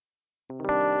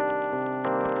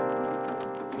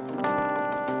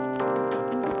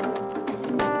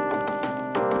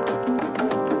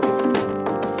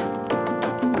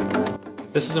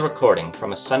This is a recording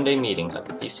from a Sunday meeting of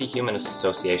the BC Humanist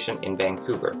Association in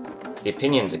Vancouver. The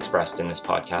opinions expressed in this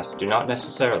podcast do not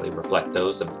necessarily reflect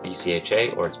those of the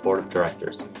BCHA or its board of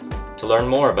directors. To learn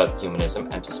more about humanism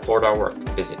and to support our work,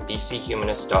 visit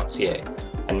bchumanist.ca,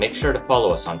 and make sure to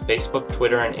follow us on Facebook,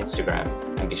 Twitter, and Instagram,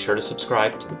 and be sure to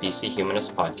subscribe to the BC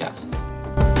Humanist podcast.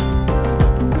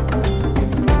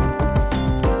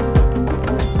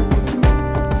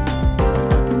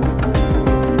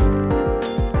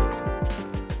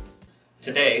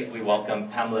 Today, we welcome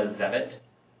Pamela Zevit,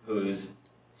 who's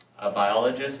a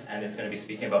biologist and is going to be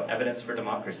speaking about evidence for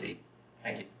democracy.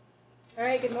 Thank you. All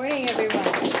right, good morning, everyone.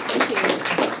 Thank you.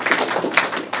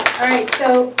 All right,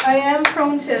 so I am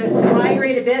prone to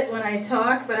migrate a bit when I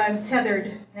talk, but I'm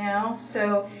tethered now.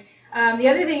 So the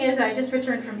other thing is I just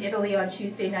returned from Italy on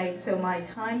Tuesday night, so my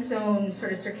time zone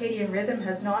sort of circadian rhythm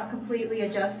has not completely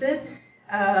adjusted.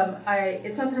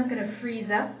 It's not that I'm going to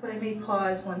freeze up, but I may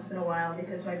pause once in a while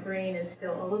because my brain is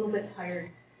still a little bit tired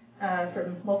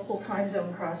from multiple time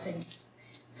zone crossings.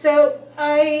 So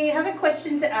I have a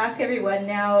question to ask everyone.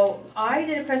 Now, I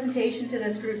did a presentation to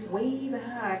this group way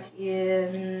back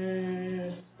in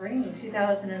spring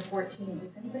 2014.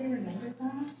 Does anybody remember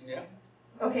that? Yeah.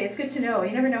 Okay, it's good to know.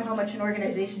 You never know how much an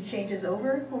organization changes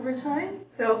over time.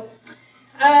 So.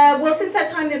 Well, since that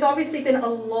time, there's obviously been a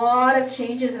lot of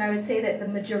changes, and I would say that the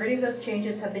majority of those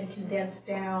changes have been condensed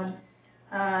down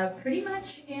pretty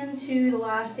much into the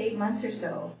last 8 months or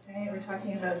so. Right? We're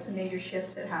talking about some major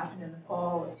shifts that happened in the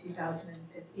fall of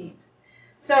 2015.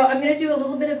 So I'm going to do a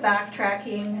little bit of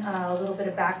backtracking, a little bit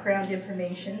of background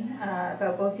information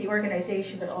about both the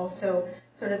organization, but also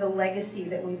sort of the legacy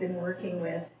that we've been working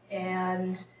with,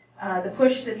 and the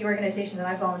push that the organization that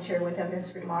I volunteer with,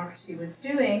 Evidence for Democracy, was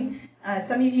doing.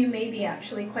 Some of you may be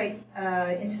actually quite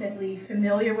intimately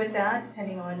familiar with that,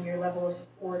 depending on your level of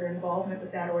support or involvement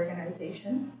with that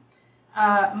organization.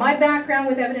 My background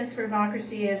with Evidence for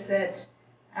Democracy is that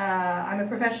I'm a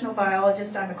professional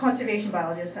biologist. I'm a conservation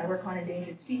biologist. I work on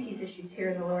endangered species issues here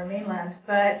in the Lower Mainland.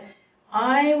 But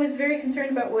I was very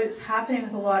concerned about what's happening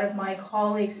with a lot of my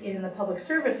colleagues in the public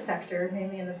service sector,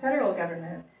 mainly in the federal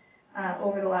government,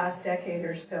 over the last decade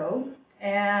or so.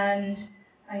 And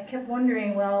I kept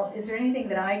wondering, well, is there anything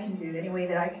that I can do, any way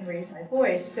that I can raise my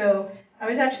voice? So I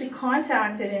was actually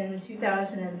contacted in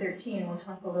 2013, we'll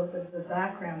talk a little bit of the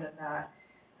background of that,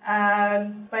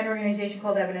 by an organization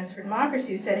called Evidence for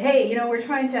Democracy, who said, hey, we're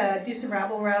trying to do some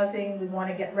rabble-rousing. We want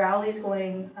to get rallies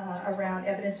going around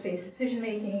evidence-based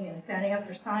decision-making and standing up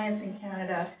for science in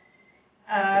Canada.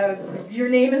 Your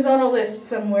name is on a list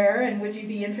somewhere, and would you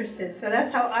be interested? So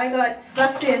that's how I got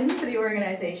sucked into the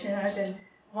organization. I've been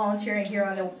volunteering here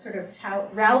on the sort of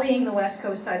rallying the West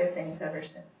Coast side of things ever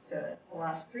since. So it's the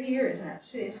last 3 years, and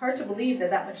actually it's hard to believe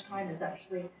that much time has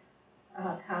actually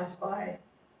passed by.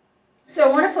 So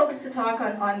I want to focus the talk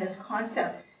on this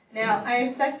concept. Now, I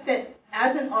expect that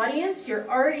as an audience, you're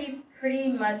already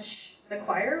pretty much the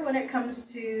choir when it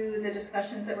comes to the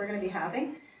discussions that we're going to be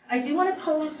having. I do want to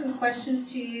pose some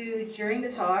questions to you during the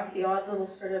talk, the odd little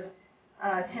sort of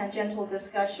tangential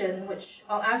discussion, which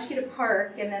I'll ask you to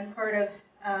park, and then part of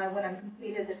when I'm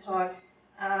completed the talk,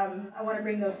 I want to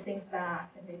bring those things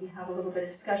back and maybe have a little bit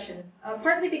of discussion,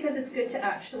 partly because it's good to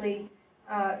actually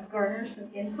garner some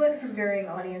input from varying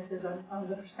audiences on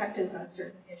the perspectives on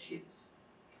certain issues.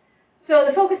 So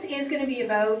the focus is going to be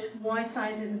about why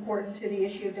science is important to the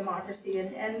issue of democracy,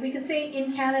 and we could say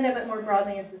in Canada, but more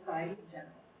broadly in society in general.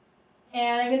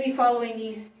 And I'm going to be following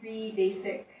these three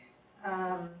basic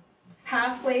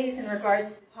pathways in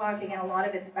regards to the talk. Again, a lot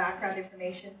of its background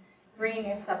information, bringing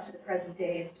us up to the present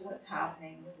day as to what's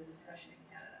happening with the discussion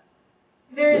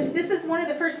in Canada. This is one of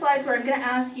the first slides where I'm going to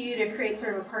ask you to create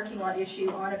sort of a parking lot issue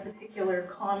on a particular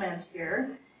comment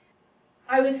here.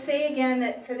 I would say again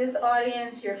that for this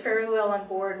audience, you're fairly well on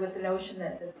board with the notion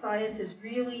that science is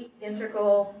really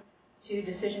integral to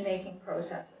decision-making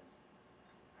processes.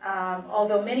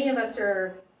 Although many of us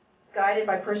are guided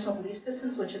by personal belief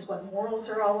systems, which is what morals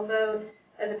are all about.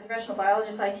 As a professional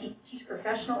biologist, I teach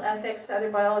professional ethics to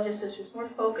other biologists. It's just more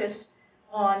focused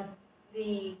on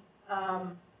the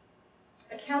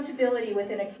accountability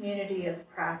within a community of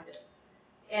practice.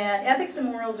 And ethics and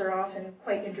morals are often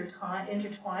quite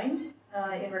intertwined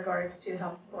in regards to how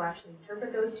people actually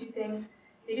interpret those two things.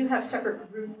 They do have separate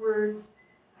root words.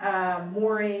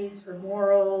 Mores for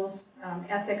morals,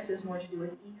 ethics is more to do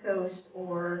with ethos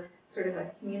or sort of a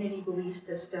community belief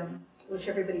system, which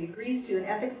everybody agrees to, and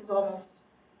ethics is almost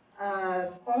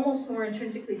more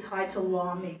intrinsically tied to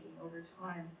lawmaking over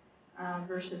time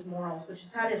versus morals, which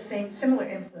has had a similar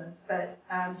influence, but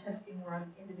tends to be more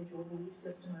on individual belief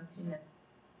system or opinion.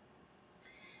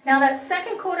 Now that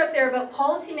second quote up there about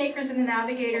policymakers and the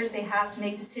navigators, they have to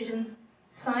make decisions.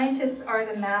 Scientists are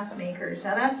the map makers.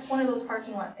 Now that's one of those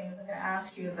parking lot things I'm going to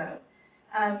ask you about.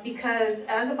 Because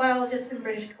as a biologist in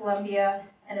British Columbia,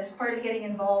 and as part of getting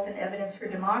involved in Evidence for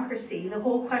Democracy, the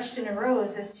whole question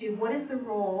arose as to what is the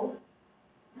role,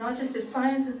 not just of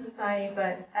science in society,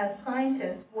 but as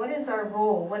scientists, what is our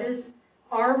role? What is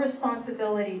our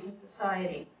responsibility to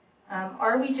society?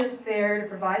 Are we just there to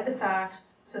provide the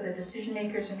facts so that decision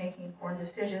makers are making informed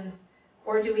decisions,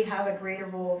 or do we have a greater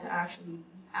role to actually be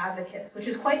advocates, which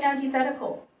is quite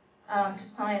antithetical to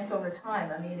science over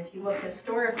time? I mean, if you look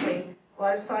historically, a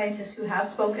lot of scientists who have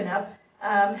spoken up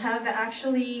have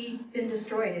actually been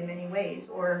destroyed in many ways,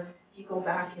 or if you go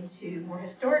back into more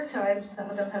historic times, some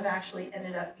of them have actually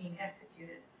ended up being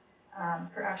executed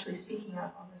for actually speaking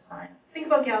up on the science. Think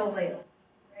about Galileo,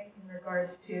 right, in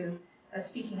regards to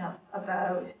speaking up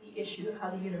about the issue of how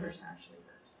the universe actually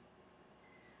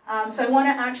works. So I want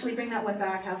to actually bring that one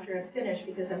back after I'm finished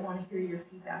because I want to hear your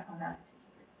feedback on that particular.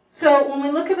 So when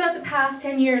we look about the past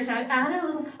 10 years, now I've added a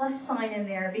little plus sign in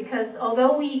there because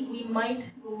although we might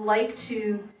like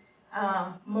to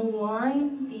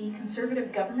malign the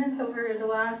Conservative government over the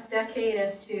last decade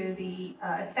as to the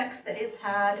effects that it's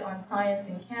had on science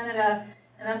in Canada,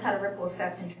 and that's had a ripple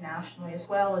effect internationally as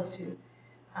well as to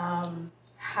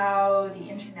how the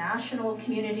international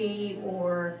community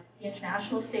or the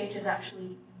international stage has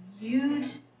actually viewed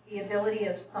the ability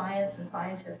of science and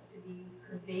scientists to be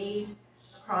pervaded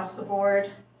across the board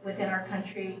within our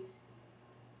country.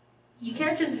 You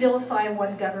can't just vilify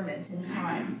one government in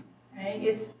time, right?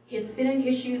 It's been an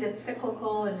issue that's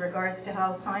cyclical in regards to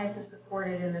how science is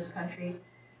supported in this country,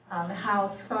 how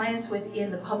science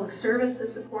within the public service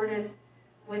is supported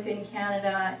within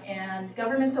Canada, and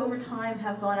governments over time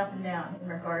have gone up and down in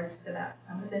regards to that.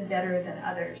 Some have been better than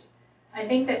others. I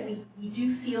think that we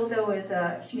do feel, though, as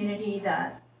a community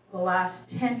that the last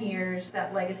 10 years,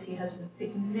 that legacy has been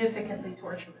significantly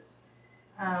tortuous,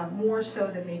 more so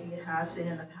than maybe it has been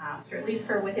in the past, or at least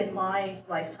for within my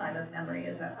lifetime of memory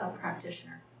as a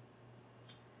practitioner.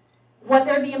 What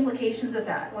are the implications of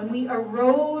that? When we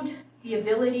erode the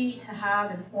ability to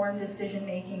have informed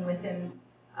decision-making within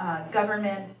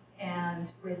government and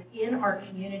within our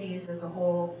communities as a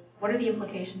whole, what are the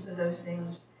implications of those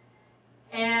things?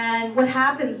 And what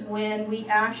happens when we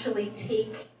actually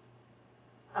take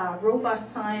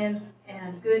robust science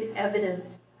and good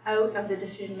evidence out of the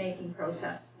decision-making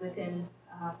process within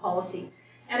policy?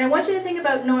 And I want you to think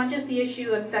about not just the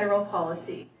issue of federal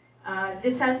policy.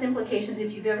 This has implications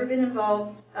if you've ever been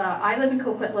involved. I live in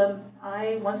Coquitlam.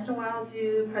 I once in a while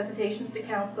do presentations to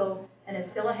council, and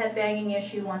it's still a head-banging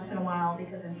issue once in a while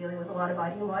because I'm dealing with a lot of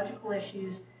ideological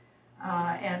issues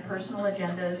and personal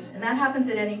agendas, and that happens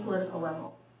at any political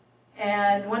level.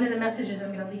 And one of the messages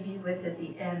I'm going to leave you with at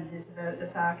the end is about the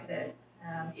fact that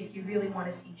if you really want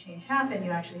to see change happen,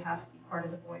 you actually have to be part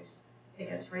of the voice that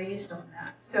gets raised on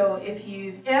that. So if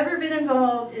you've ever been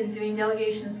involved in doing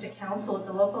delegations to council at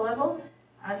the local level,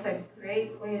 that's a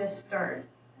great way to start,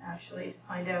 actually, to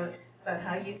find out about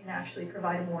how you can actually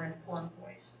provide a more informed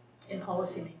voice in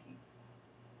policymaking.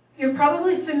 You're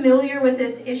probably familiar with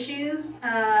this issue.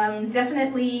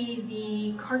 Definitely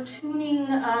the cartooning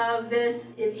of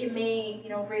this, it may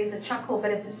raise a chuckle,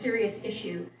 but it's a serious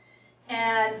issue.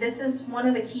 And this is one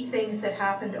of the key things that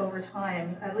happened over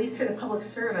time, at least for the public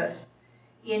service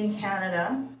in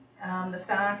Canada. The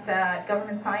fact that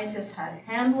government scientists had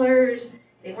handlers,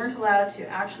 they weren't allowed to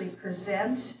actually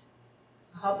present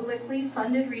publicly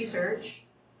funded research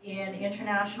in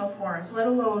international forums, let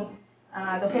alone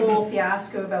the whole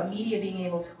fiasco about media being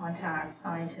able to contact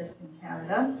scientists in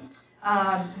Canada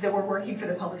that were working for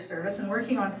the public service and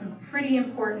working on some pretty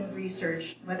important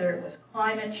research, whether it was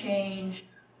climate change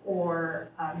or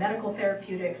medical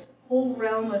therapeutics, a whole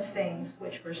realm of things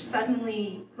which were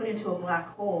suddenly put into a black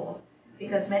hole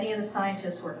because many of the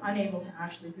scientists were unable to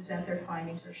actually present their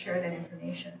findings or share that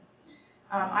information.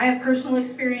 I have personal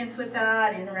experience with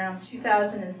that. In around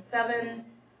 2007,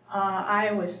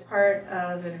 I was part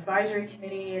of an advisory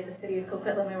committee at the City of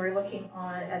Coquitlam. We were looking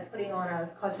at putting on a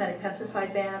cosmetic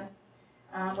pesticide ban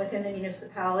within the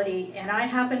municipality, and I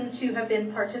happened to have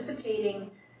been participating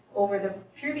over the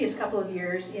previous couple of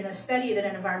years in a study that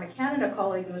an Environment Canada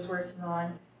colleague was working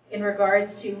on in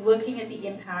regards to looking at the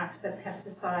impacts of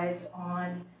pesticides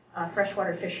on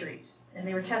freshwater fisheries. And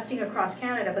they were testing across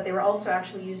Canada, but they were also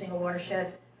actually using a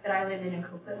watershed that I lived in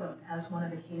Coquitlam as one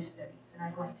of the case studies. And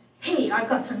I'm going, hey, I've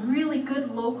got some really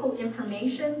good local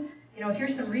information.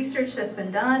 Here's some research that's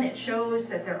been done. It shows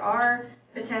that there are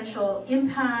potential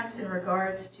impacts in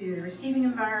regards to the receiving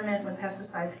environment when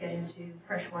pesticides get into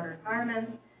freshwater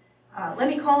environments. let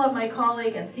me call up my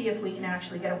colleague and see if we can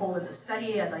actually get a hold of the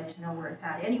study. I'd like to know where it's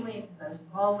at anyway, because I was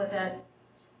involved with it.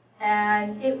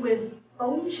 And it was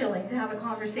bone-chilling to have a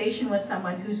conversation with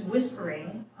someone who's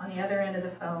whispering on the other end of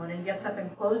the phone and gets up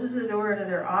and closes the door to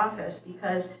their office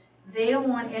because they don't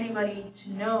want anybody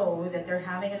to know that they're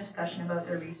having a discussion about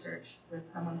their research with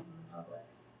someone from the public.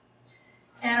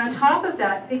 And on top of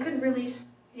that, they couldn't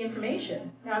release the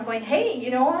information. Now I'm going, hey, you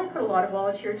know, I put a lot of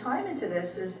volunteer time into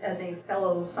this as a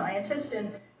fellow scientist,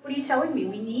 and what are you telling me?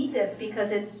 We need this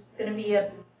because it's going to be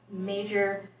a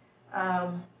major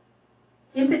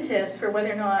impetus for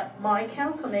whether or not my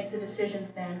council makes a decision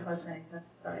to ban cosmetic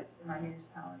pesticides in my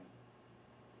municipality.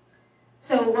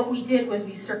 So what we did was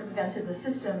we circumvented the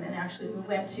system, and actually we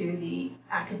went to the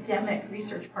academic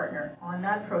research partner on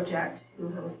that project who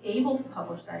was able to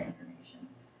publish that information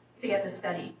to get the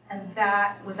study. And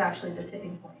that was actually the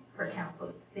tipping point for council,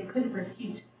 because they couldn't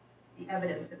refute the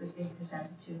evidence that was being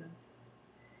presented to them.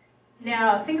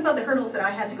 Now, think about the hurdles that I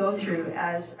had to go through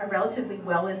as a relatively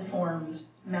well-informed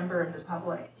member of the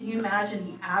public. Can you imagine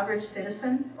the average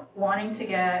citizen wanting to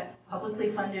get publicly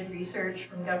funded research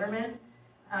from government?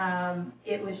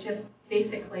 It was just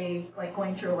basically like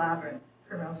going through a labyrinth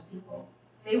for most people.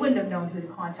 They wouldn't have known who to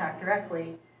contact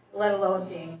directly, let alone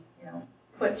being,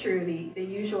 put through the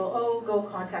usual, oh, go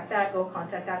contact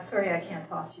that, sorry, I can't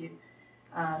talk to you,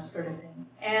 sort of thing.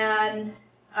 And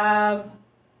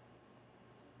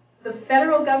the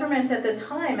federal government at the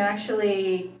time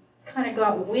actually kind of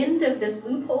got wind of this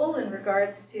loophole in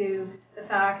regards to the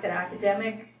fact that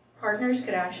academic partners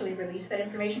could actually release that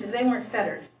information because they weren't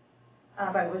fettered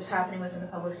by what was happening within the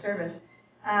public service.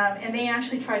 And they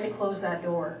actually tried to close that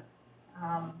door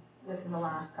within the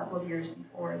last couple of years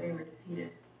before they were defeated.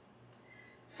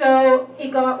 So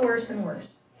it got worse and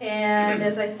worse. And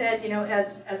as I said,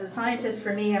 as a scientist,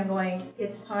 for me, I'm going,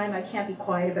 it's time, I can't be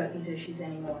quiet about these issues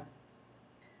anymore.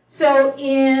 So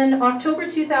in October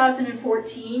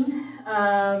 2014,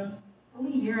 it's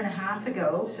only a year and a half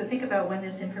ago, so think about when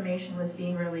this information was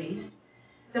being released,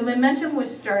 the momentum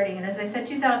was starting, and as I said,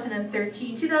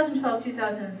 2012,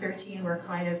 2013 were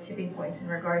kind of tipping points in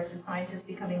regards to scientists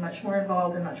becoming much more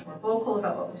involved and much more vocal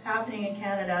about what was happening in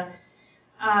Canada.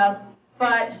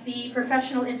 But the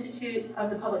Professional Institute of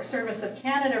the Public Service of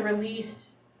Canada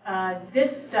released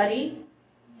this study,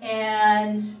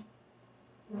 and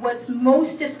what's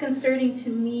most disconcerting to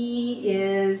me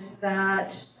is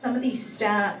that some of these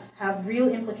stats have real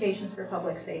implications for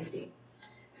public safety.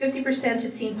 50%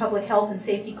 had seen public health and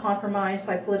safety compromised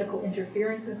by political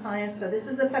interference in science. So this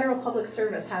is the federal public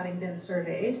service having been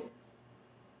surveyed.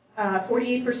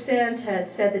 48% had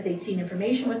said that they'd seen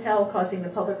information withheld, causing the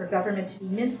public or government to be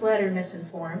misled or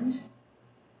misinformed.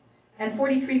 And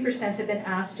 43% had been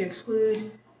asked to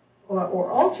exclude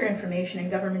or alter information in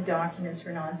government documents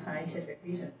for non-scientific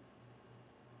reasons.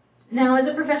 Now, as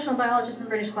a professional biologist in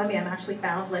British Columbia, I'm actually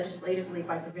bound legislatively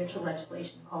by provincial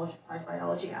legislation, the College Applied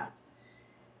Biology Act.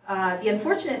 The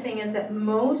unfortunate thing is that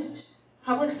most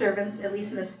public servants, at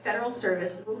least in the federal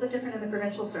service, a little bit different in the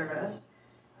provincial service,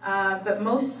 but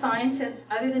most scientists,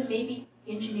 other than maybe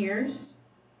engineers,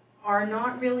 are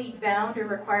not really bound or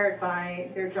required by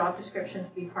their job descriptions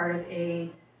to be part of a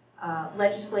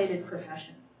legislated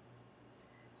profession.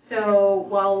 So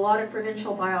while a lot of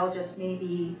provincial biologists may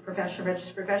be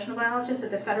registered professional biologists,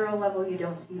 at the federal level you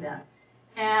don't see that.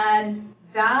 And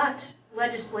that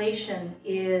legislation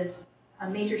is a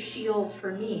major shield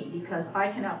for me because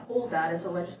I can uphold that as a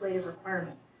legislative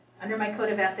requirement. Under my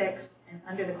Code of Ethics and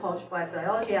under the College Applied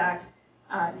Biology Act,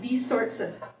 these sorts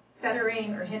of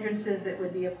fettering or hindrances that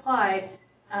would be applied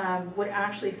would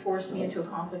actually force me into a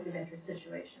conflict of interest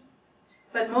situation.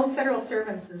 But most federal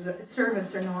servants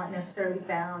are not necessarily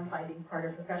bound by being part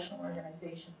of professional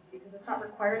organizations because it's not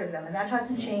required of them. And that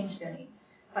hasn't changed any,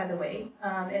 by the way,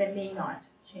 and it may not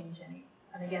change any.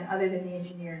 And again, other than the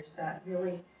engineers, that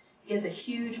really is a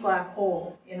huge black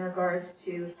hole in regards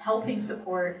to helping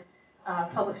support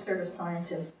public service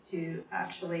scientists to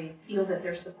actually feel that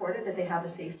they're supported, that they have a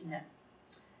safety net.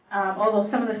 Although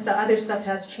some of the other stuff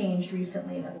has changed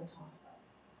recently that we'll talk about.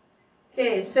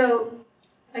 Okay, so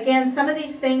again, some of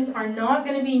these things are not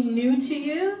going to be new to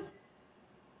you.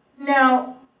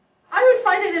 Now, I would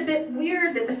find it a bit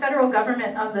weird that the federal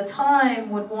government of the time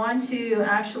would want to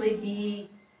actually be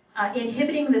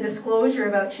inhibiting the disclosure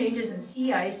about changes in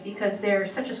sea ice because they're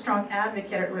such a strong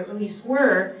advocate, or at least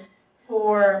were,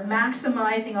 for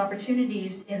maximizing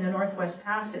opportunities in the Northwest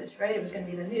Passage, right? It was going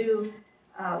to be the new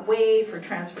way for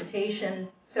transportation.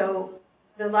 So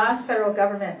the last federal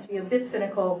government, to be a bit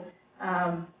cynical,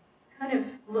 kind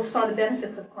of saw the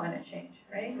benefits of climate change,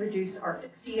 right? Reduce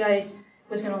Arctic sea ice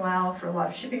was going to allow for a lot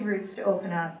of shipping routes to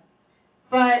open up.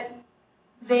 But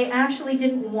they actually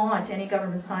didn't want any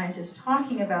government scientists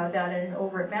talking about that in an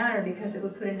overt manner because it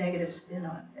would put a negative spin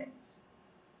on things.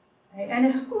 Right?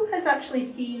 And who has actually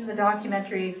seen the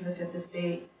documentary from the Fifth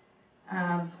Estate,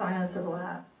 Silence of the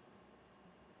Lambs?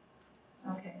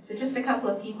 Okay, so just a couple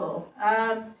of people.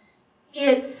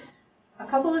 It's a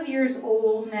couple of years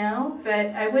old now, but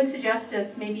I would suggest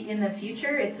it's maybe in the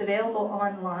future. It's available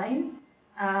online,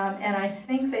 and I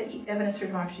think that Evidence for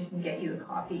Democracy can get you a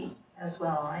copy as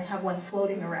well. I have one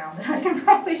floating around that I can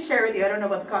probably share with you. I don't know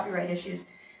about the copyright issues.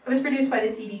 It was produced by the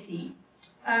CBC,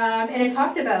 and it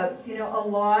talked about a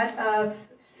lot of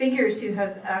figures who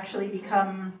have actually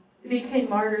became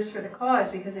martyrs for the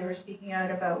cause because they were speaking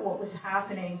out about what was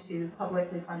happening to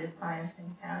publicly funded science in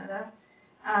Canada.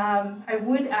 I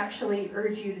would actually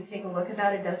urge you to take a look at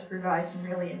that. It does provide some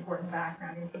really important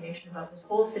background information about this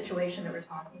whole situation that we're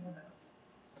talking about.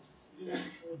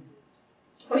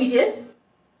 Oh, you did?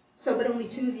 So, but only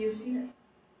 2 of you have seen it.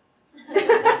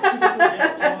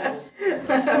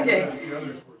 Okay. The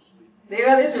others were asleep. The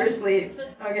others were asleep.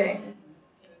 Okay.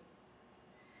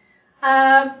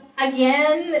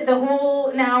 Again, the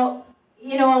whole now,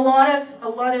 a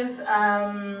lot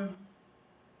of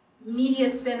media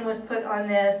spin was put on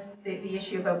this, the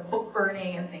issue about book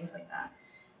burning and things like that.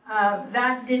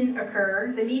 That didn't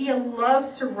occur. The media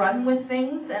loves to run with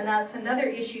things, and that's another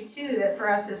issue too, that for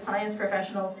us as science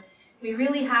professionals, we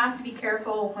really have to be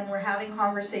careful when we're having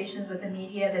conversations with the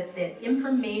media that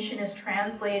information is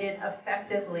translated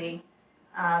effectively,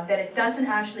 that it doesn't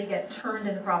actually get turned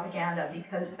into propaganda,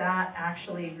 because that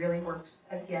actually really works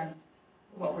against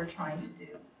what we're trying to do.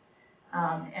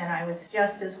 And I would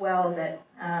suggest as well that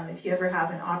if you ever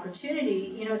have an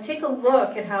opportunity, take a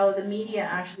look at how the media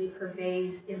actually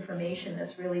purveys information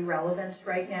that's really relevant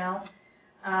right now.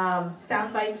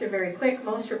 Sound bites are very quick.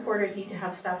 Most reporters need to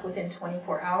have stuff within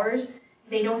 24 hours.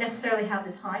 They don't necessarily have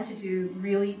the time to do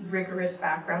really rigorous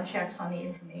background checks on the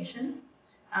information.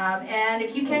 And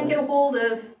if you can't get a hold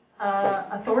of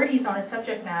authorities on a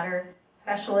subject matter,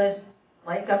 specialists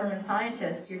like government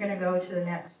scientists, you're going to go to the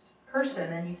next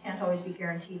person, and you can't always be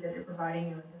guaranteed that they're providing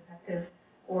you with effective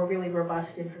or really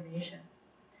robust information.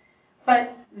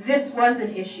 But this was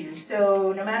an issue,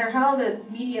 so no matter how the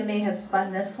media may have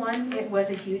spun this one, it was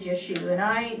a huge issue. And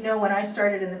I know when I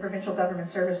started in the provincial government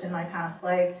service in my past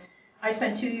life, I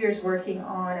spent 2 years working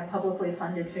on a publicly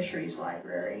funded fisheries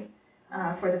library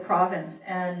for the province.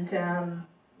 And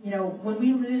when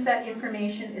we lose that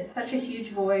information, it's such a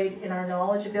huge void in our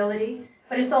knowledge ability.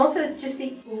 But it's also just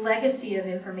the legacy of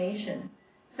information.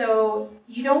 So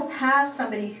you don't have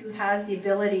somebody who has the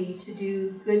ability to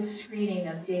do good screening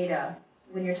of data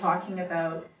when you're talking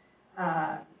about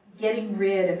getting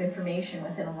rid of information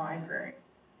within a library.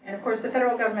 And of course, the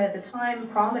federal government at the time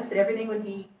promised that everything would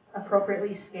be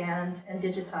appropriately scanned and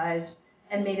digitized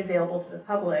and made available to the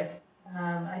public.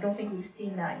 I don't think we've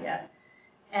seen that yet.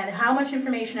 And how much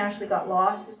information actually got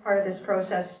lost as part of this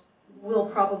process, we'll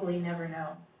probably never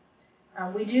know.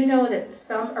 We do know that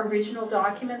some original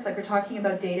documents, like we're talking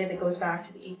about data that goes back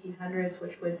to the 1800s,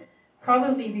 which would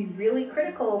probably be really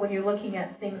critical when you're looking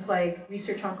at things like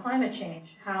research on climate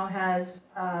change. How has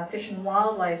fish and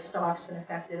wildlife stocks been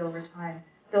affected over time?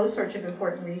 Those sorts of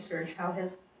important research. How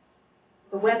has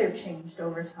the weather changed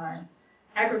over time?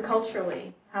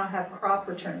 Agriculturally, how have crop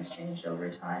returns changed over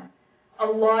time? A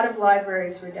lot of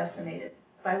libraries were decimated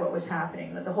by what was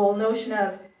happening. But the whole notion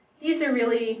of these are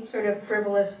really sort of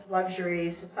frivolous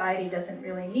luxuries. Society doesn't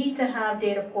really need to have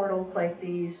data portals like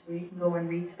these where you can go and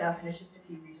read stuff, and it's just a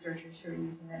few researchers who are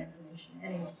using that information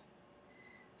anyway.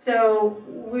 So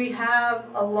we have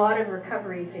a lot of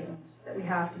recovery things that we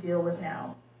have to deal with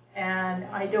now. And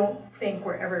I don't think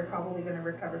we're ever probably going to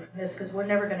recover from this, because we're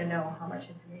never going to know how much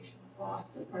information was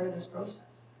lost as part of this process.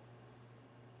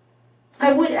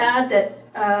 I would add that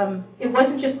it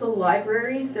wasn't just the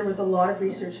libraries. There was a lot of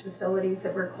research facilities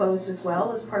that were closed as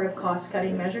well as part of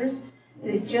cost-cutting measures.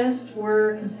 They just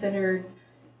were considered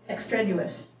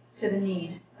extraneous to the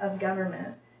need of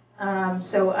government.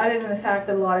 So other than the fact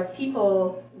that a lot of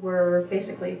people were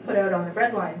basically put out on the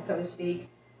breadline, so to speak,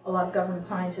 a lot of government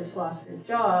scientists lost their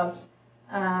jobs,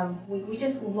 we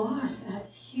just lost that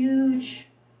huge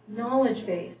knowledge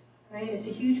base. Right? It's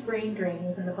a huge brain drain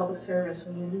within the public service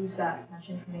when you lose that much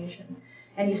information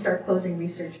and you start closing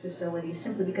research facilities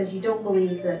simply because you don't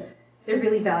believe that they're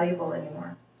really valuable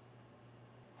anymore.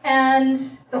 And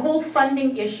the whole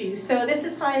funding issue. So this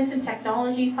is science and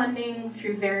technology funding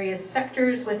through various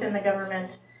sectors within the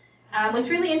government. What's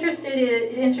really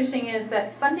interesting is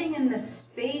that funding in the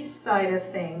space side of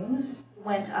things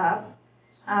went up.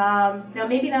 Now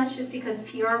maybe that's just because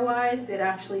PR-wise it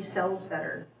actually sells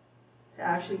better to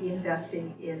actually be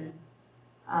investing in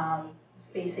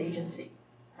space agency.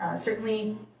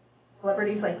 Certainly,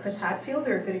 celebrities like Chris Hadfield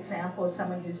are a good example of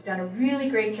someone who's done a really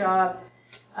great job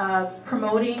of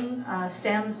promoting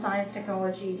STEM, science,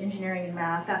 technology, engineering, and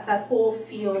math, that whole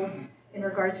field in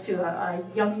regards to a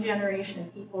young generation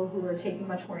of people who are taking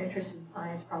much more interest in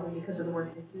science, probably because of the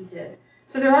work that he did.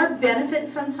 So there are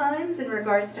benefits sometimes in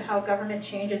regards to how government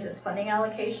changes its funding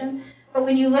allocation, but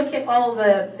when you look at all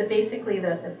basically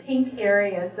the pink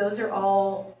areas, those are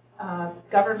all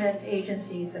government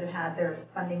agencies that have had their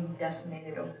funding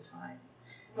decimated over time.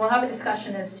 We'll have a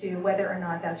discussion as to whether or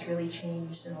not that's really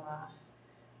changed in the last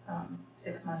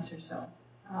 6 months or so,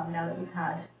 now that we've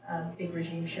had a big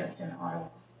regime shift in Ottawa.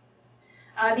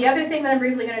 The other thing that I'm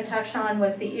briefly going to touch on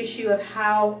was the issue of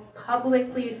how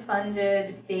publicly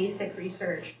funded basic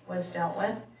research was dealt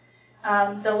with.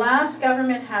 The last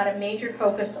government had a major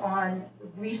focus on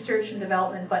research and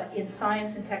development, but in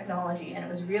science and technology, and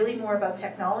it was really more about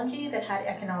technology that had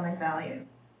economic value.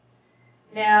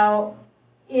 Now,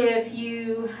 if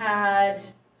you had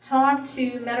talked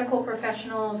to medical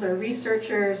professionals or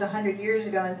researchers 100 years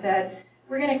ago and said,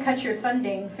 we're going to cut your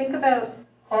funding, think about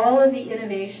all of the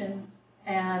innovations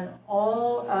and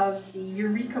all of the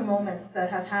eureka moments that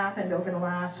have happened over the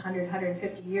last 100,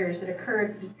 150 years that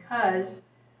occurred because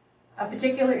a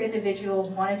particular individual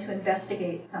wanted to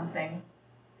investigate something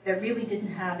that really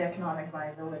didn't have economic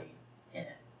viability in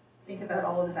it. Think about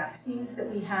all of the vaccines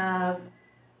that we have,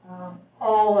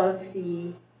 all of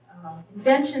the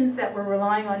inventions that we're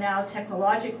relying on now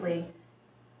technologically.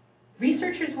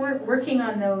 Researchers weren't working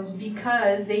on those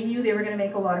because they knew they were going to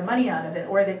make a lot of money out of it,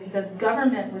 or that because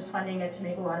government was funding it to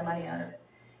make a lot of money out of it.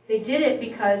 They did it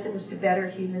because it was to better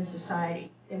human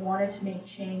society. They wanted to make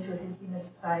change within human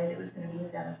society that was going to be a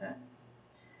benefit.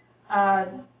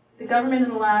 The government in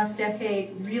the last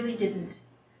decade really didn't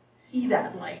see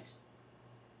that light.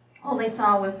 All they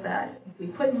saw was that if we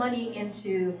put money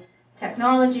into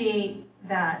technology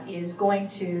that is going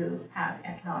to have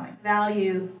economic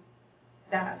value,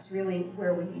 that's really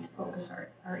where we need to focus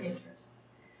our interests.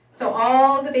 So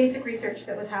all the basic research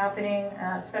that was happening,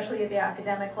 especially at the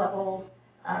academic levels,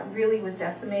 really was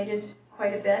decimated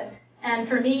quite a bit. And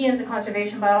for me as a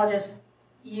conservation biologist,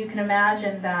 you can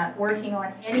imagine that working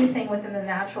on anything within the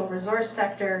natural resource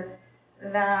sector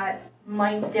that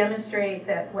might demonstrate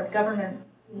that what government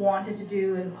wanted to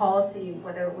do in policy,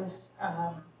 whether it was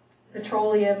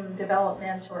petroleum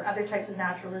development or other types of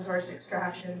natural resource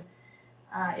extraction,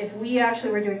 if we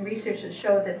actually were doing research that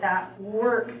showed that that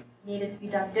work needed to be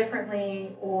done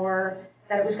differently or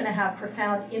that it was going to have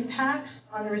profound impacts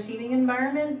on the receiving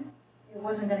environment, it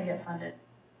wasn't going to get funded.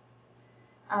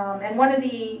 And one of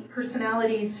the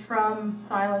personalities from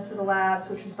Silence of the Labs,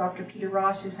 which was Dr. Peter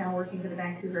Ross, who's now working for the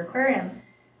Vancouver Aquarium,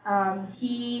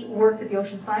 he worked at the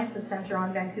Ocean Sciences Centre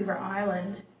on Vancouver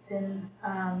Island. It's in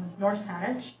North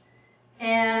Saanich,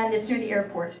 and it's near the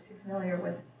airport, if you're familiar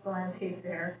with the landscape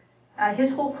there.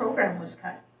 His whole program was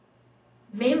cut,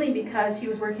 mainly because he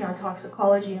was working on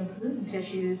toxicology and pollutant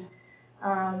issues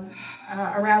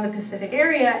around the Pacific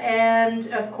area, and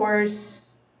of course,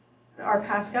 our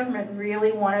past government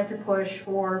really wanted to push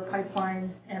for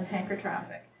pipelines and tanker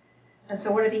traffic. And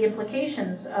so what are the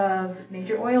implications of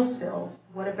major oil spills?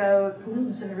 What about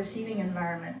pollutants in the receiving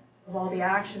environment of all the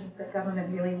actions that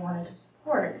government really wanted to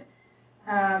support?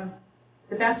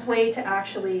 The best way to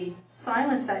actually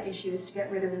silence that issue is to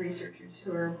get rid of the researchers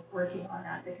who are working on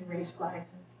that can raise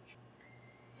flags.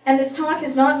 And this talk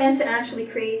is not meant to actually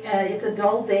create, it's a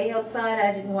dull day outside.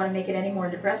 I didn't want to make it any more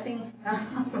depressing.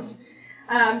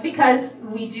 Because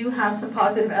we do have some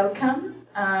positive outcomes.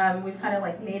 We've kind of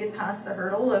like made it past the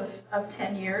hurdle of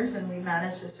 10 years and we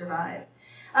managed to survive.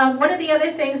 One of the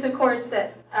other things, of course,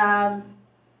 that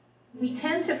we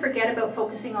tend to forget about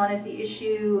focusing on is the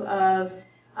issue of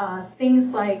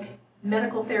things like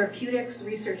medical therapeutics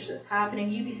research that's happening.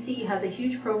 UBC has a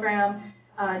huge program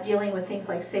dealing with things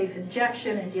like safe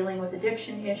injection and dealing with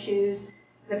addiction issues.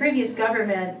 The previous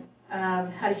government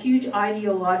had a huge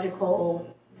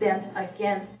ideological bent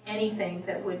against anything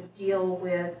that would deal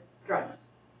with drugs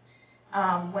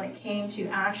when it came to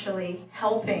actually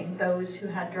helping those who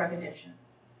had drug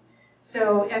addictions.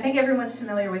 So I think everyone's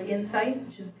familiar with Insight,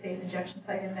 which is a safe injection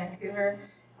site in Vancouver.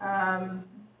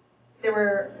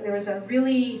 There was a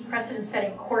really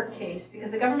precedent-setting court case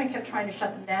because the government kept trying to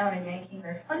shut them down and yanking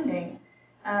their funding,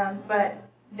 but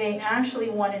they actually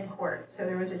won in court. So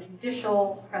there was a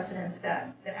judicial precedent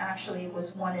set that actually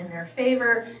was won in their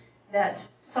favor that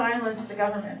silenced the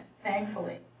government,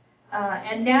 thankfully.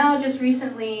 And now, just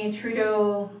recently,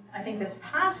 Trudeau, I think this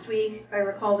past week, if I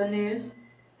recall the news,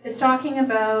 is talking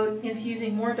about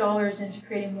infusing more dollars into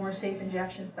creating more safe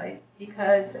injection sites.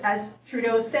 Because as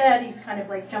Trudeau said, he's kind of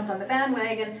like jumped on the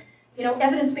bandwagon.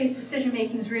 Evidence-based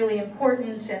decision-making is really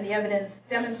important, and the evidence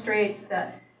demonstrates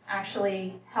that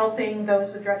actually helping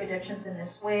those with drug addictions in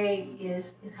this way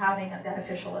is having a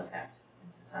beneficial effect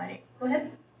in society. Go ahead.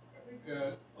 I think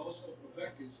also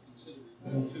Quebec is considered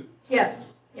that too.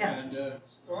 Yes, yeah. And there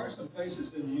are some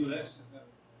places in the U.S. that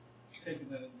have taken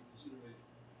that into consideration.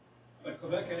 But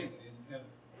Quebec anyway, in Canada.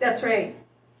 That's right.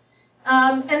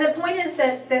 And the point is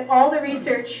that all the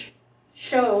research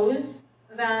shows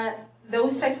that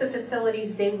those types of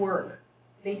facilities, they work.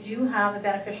 They do have a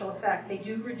beneficial effect. They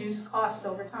do reduce costs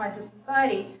over time to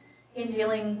society in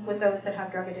dealing with those that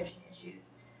have drug addiction issues.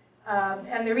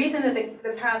 And the reason that the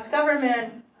past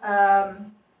government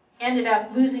ended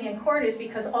up losing in court is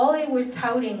because all they were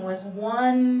touting was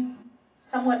one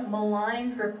somewhat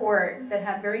maligned report that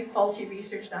had very faulty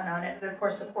research done on it that, of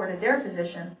course, supported their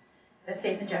position that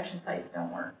safe injection sites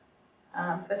don't work.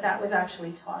 But that was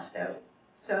actually tossed out.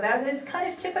 So that is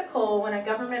kind of typical when a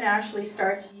government actually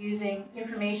starts using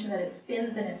information that it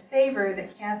spins in its favor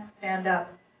that can't stand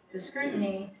up to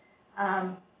scrutiny,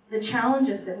 the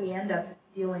challenges that we end up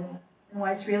dealing with, and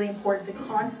why it's really important to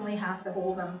constantly have to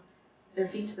hold their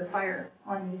feet to the fire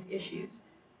on these issues.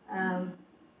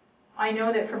 I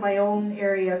know that from my own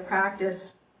area of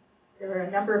practice, there are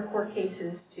a number of court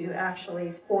cases to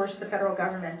actually force the federal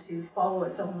government to follow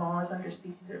its own laws under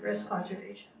species at risk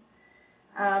conservation.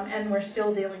 And we're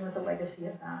still dealing with the legacy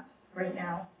of that right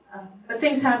now. But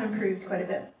things have improved quite a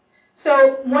bit.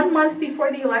 So 1 month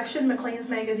before the election, Maclean's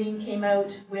Magazine came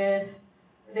out with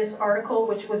this article,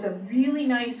 which was a really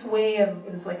nice way of,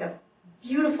 it was like a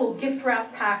beautiful gift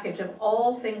wrap package of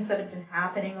all things that have been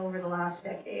happening over the last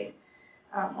decade.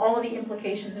 All of the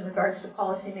implications in regards to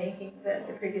policy making that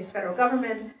the previous federal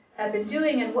government had been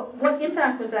doing, and what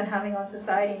impact was that having on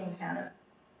society in Canada.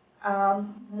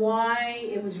 Why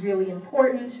it was really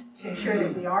important to ensure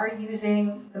that we are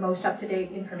using the most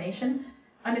up-to-date information.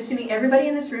 I'm assuming everybody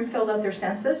in this room filled out their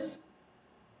census,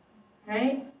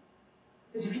 right?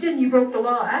 Because if you didn't, you broke the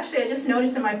law. Actually, I just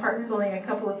noticed in my apartment building a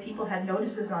couple of people had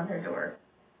notices on their door.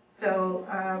 So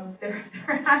they're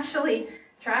actually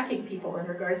tracking people in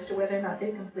regards to whether or not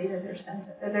they've completed their sentence,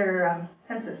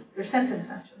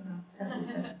 actually, no,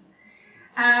 sentence.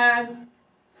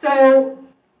 So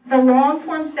the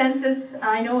long-form census,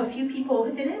 I know a few people,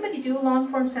 did anybody do a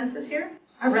long-form census here?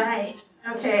 All right,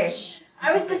 okay.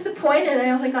 I was disappointed I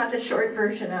only got the short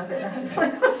version of it. I was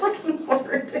like so looking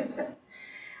forward to it.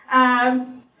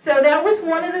 So that was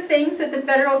one of the things that the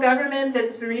federal government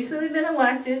that's recently been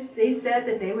elected, they said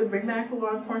that they would bring back the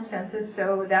long-form census,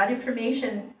 so that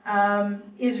information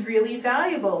is really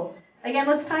valuable. Again,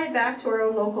 let's tie it back to our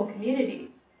own local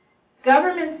communities.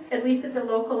 Governments, at least at the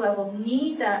local level,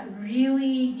 need that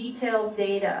really detailed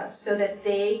data so that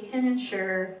they can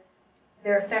ensure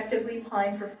they're effectively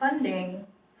applying for funding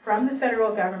from the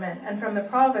federal government and from the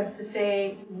province to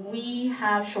say, we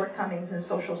have shortcomings in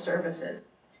social services.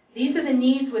 These are the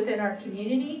needs within our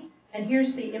community, and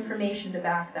here's the information to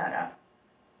back that up.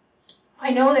 I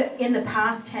know that in the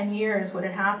past 10 years, what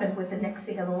had happened with the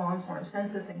nixing of the long-form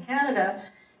census in Canada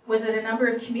was that a number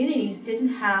of communities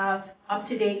didn't have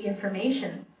up-to-date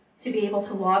information to be able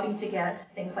to lobby to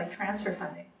get things like transfer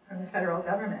funding from the federal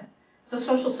government. So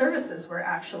social services were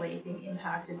actually being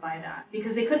impacted by that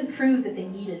because they couldn't prove that they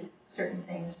needed certain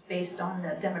things based on the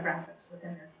demographics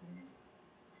within their community.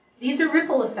 These are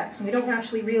ripple effects, and we don't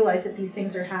actually realize that these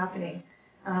things are happening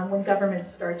when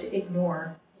governments start to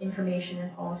ignore information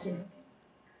and policy making.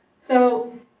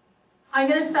 So I'm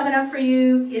going to sum it up for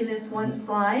you in this one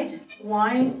slide,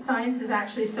 why science is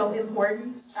actually so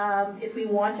important if we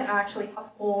want to actually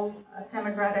uphold a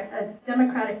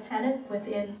democratic tenet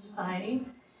within society.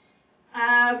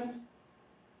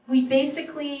 We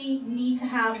basically need to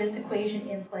have this equation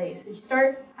in place. If you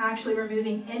start actually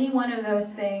removing any one of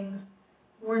those things,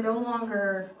 we're no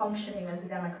longer functioning as a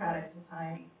democratic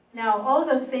society. Now, all of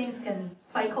those things can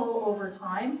cycle over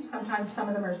time. Sometimes some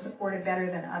of them are supported better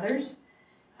than others.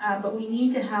 But we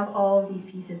need to have all of these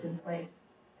pieces in place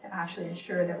to actually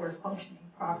ensure that we're functioning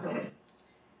properly.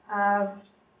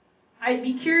 I'd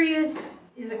be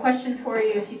curious, is a question for you,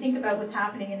 if you think about what's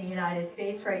happening in the United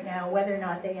States right now, whether or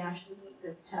not they actually meet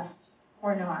this test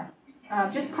or not.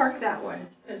 Just park that one.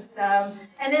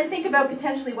 And then think about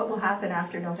potentially what will happen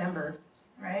after November,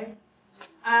 right?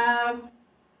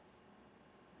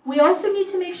 We also need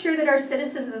to make sure that our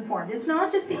citizens are informed. It's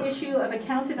not just the issue of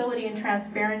accountability and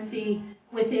transparency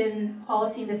within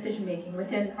policy and decision making,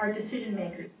 within our decision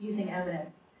makers using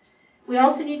evidence. we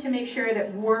also need to make sure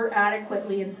that we're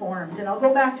adequately informed. And I'll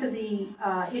go back to the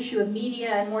issue of media,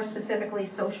 and more specifically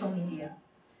social media.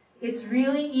 It's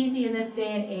really easy in this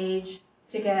day and age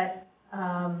to get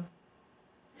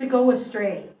to go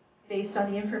astray based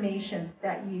on the information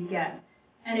that you get.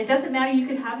 And it doesn't matter, you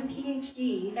could have a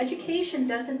PhD. Education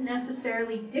doesn't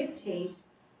necessarily dictate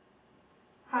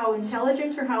how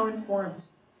intelligent or how informed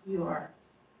you are.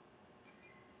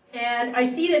 And I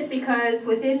see this because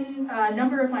within a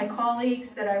number of my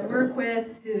colleagues that I work with,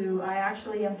 who I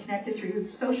actually am connected through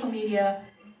social media,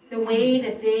 the way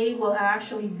that they will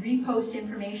actually repost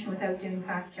information without doing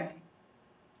fact checking.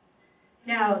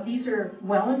 Now, these are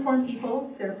well-informed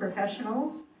people, they're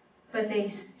professionals, but they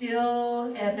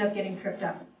still end up getting tripped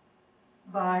up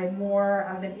by more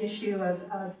of an issue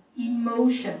of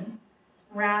emotion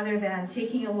rather than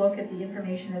taking a look at the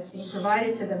information that's being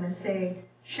provided to them and saying,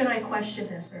 should I question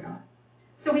this or not?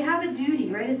 So we have a duty,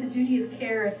 right? It's a duty of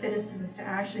care as citizens to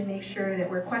actually make sure that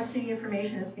we're questioning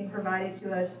information that's being provided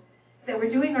to us, that we're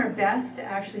doing our best to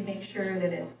actually make sure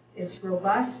that it's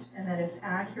robust and that it's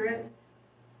accurate.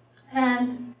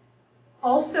 And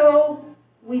also,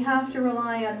 we have to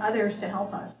rely on others to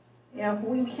help us. You know,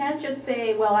 we can't just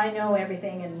say, well, I know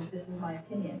everything and this is my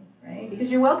opinion, right?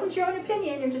 Because you're welcome to your own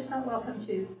opinion, you're just not welcome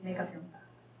to make up your own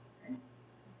facts, right?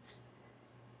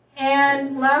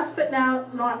 And last but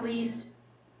not least,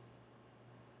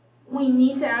 we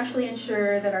need to actually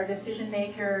ensure that our decision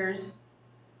makers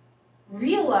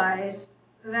realize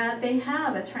that they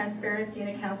have a transparency and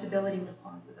accountability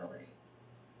responsibility.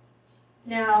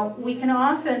 Now, we can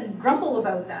often grumble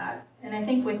about that, and I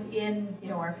think within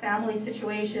our family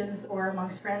situations or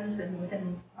amongst friends and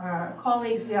within our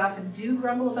colleagues, we often do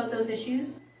grumble about those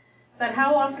issues. But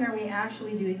how often are we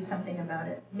actually doing something about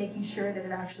it, making sure that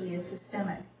it actually is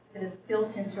systemic, that it's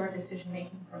built into our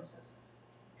decision-making processes?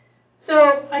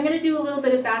 So I'm going to do a little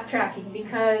bit of backtracking,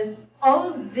 because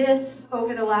all of this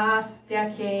over the last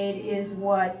decade is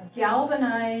what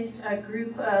galvanized a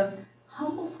group of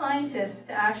humble scientists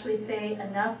to actually say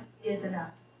enough is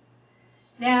enough.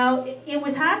 Now, it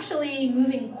was actually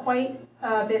moving quite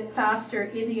a bit faster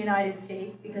in the United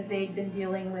States because they'd been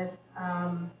dealing with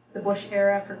the Bush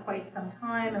era for quite some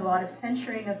time. A lot of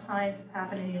censoring of science has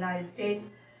happened in the United States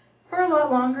for a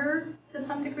lot longer, to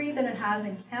some degree, than it has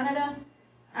in Canada.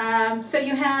 So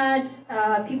you had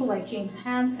people like James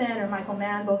Hansen or Michael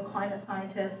Mann, both climate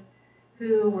scientists,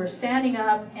 who were standing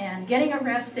up and getting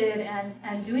arrested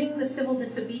and doing the civil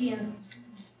disobedience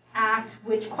act,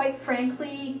 which quite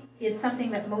frankly is something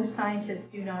that most scientists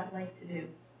do not like to do.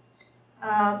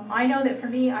 I know that for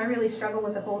me, I really struggle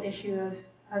with the whole issue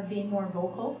of being more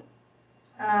vocal,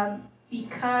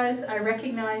 because I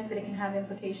recognize that it can have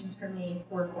implications for me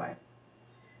work-wise.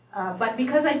 But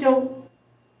because I don't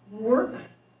work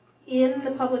in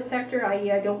the public sector,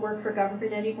 i.e. I don't work for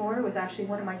government anymore. It was actually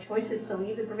one of my choices to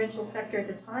leave the provincial sector at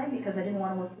the time because I didn't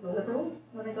want to work for the Liberals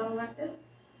when I got elected.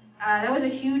 That was a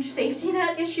huge safety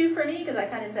net issue for me because I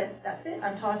kind of said, that's it,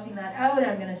 I'm tossing that out,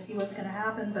 I'm going to see what's going to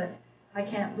happen, but I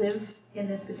can't live in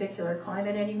this particular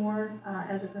climate anymore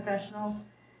as a professional.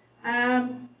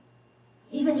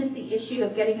 Even just the issue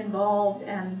of getting involved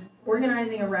and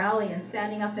organizing a rally and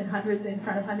standing up in front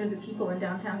of hundreds of people in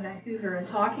downtown Vancouver and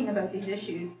talking about these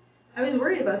issues, I was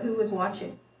worried about who was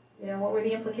watching. What were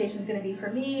the implications going to be for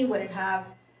me? Would it have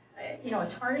a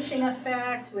tarnishing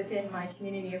effect within my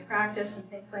community of practice and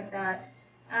things like that?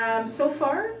 So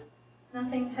far,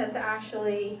 nothing has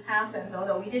actually happened,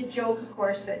 although we did joke, of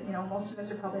course, that most of us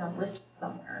are probably on lists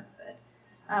somewhere,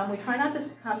 but we try not to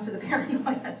succumb to the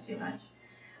paranoia too much.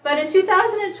 But in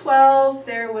 2012,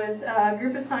 there was a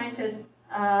group of scientists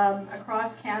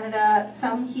across Canada,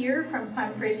 some here from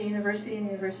Simon Fraser University and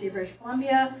the University of British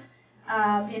Columbia,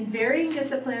 in varying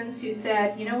disciplines, who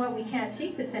said, you know what, we can't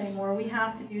take this anymore, we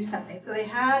have to do something. So they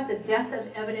had the Death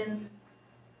of Evidence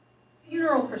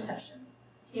funeral procession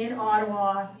in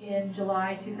Ottawa in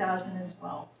July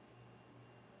 2012.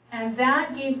 And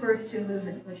that gave birth to a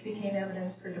movement which became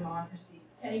Evidence for Democracy.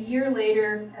 And a year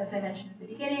later, as I mentioned at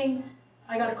the beginning,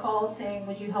 I got a call saying,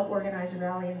 would you help organize a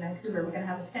rally in Vancouver? We're going to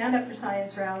have a Stand Up for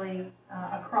Science rally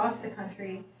across the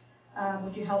country.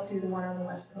 Would you help do the one on the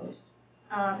West Coast?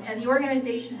 And the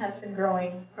organization has been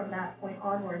growing from that point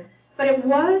onward. But it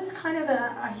was kind of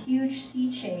a huge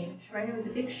sea change, right? It was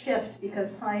a big shift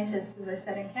because scientists, as I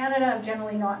said, in Canada have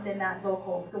generally not been that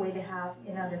vocal the way they have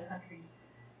in other countries,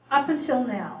 up until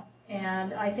now.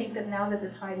 And I think that now that the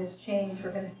tide has changed,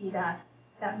 we're going to see that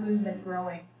movement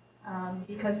growing.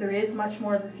 Because there is much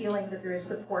more of a feeling that there is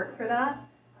support for that,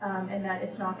 and that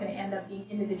it's not going to end up being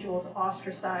individuals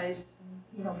ostracized,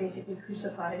 basically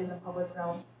crucified in the public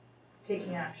realm,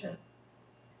 taking action.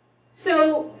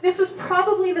 So this was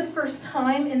probably the first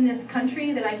time in this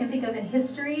country that I can think of in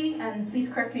history, and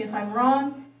please correct me if I'm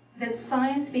wrong, that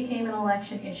science became an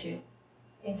election issue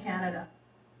in Canada.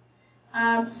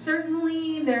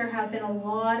 Certainly there have been a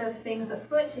lot of things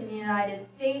afoot in the United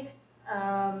States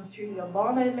through the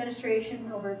Obama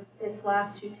administration over its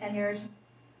last 2 tenures.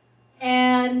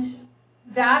 And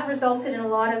that resulted in a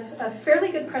lot of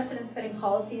fairly good precedent-setting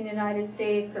policy in the United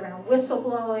States around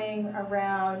whistleblowing,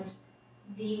 around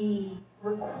the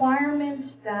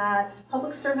requirement that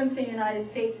public servants in the United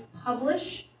States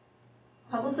publish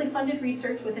publicly funded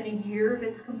research within a year of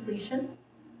its completion.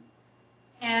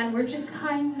 And we're just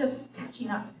kind of catching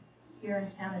up here in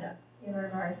Canada in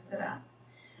regards to that.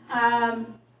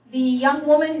 The young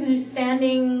woman who's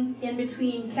standing in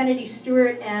between Kennedy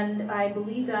Stewart and I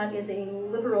believe that is a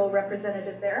Liberal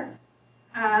representative there,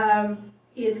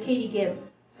 is Katie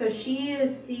Gibbs. So she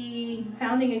is the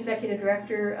founding executive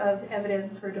director of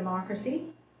Evidence for Democracy.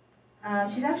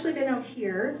 She's actually been out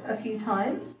here a few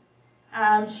times.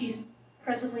 She's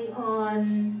presently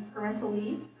on parental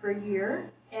leave for a year,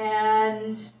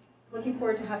 and looking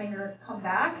forward to having her come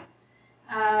back.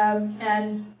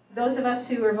 And those of us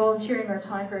who are volunteering our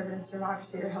time for Evidence for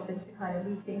Democracy are helping to kind of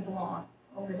move things along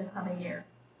over the coming year.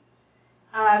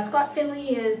 Scott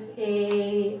Finley is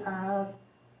I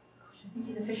think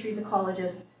he's a fisheries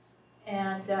ecologist,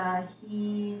 and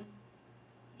he's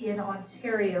in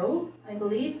Ontario, I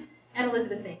believe, and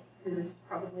Elizabeth May, who's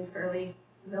probably fairly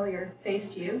familiar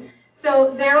face to you.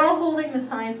 So they're all holding the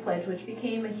Science Pledge, which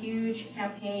became a huge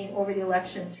campaign over the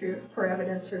election for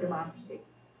Evidence for Democracy.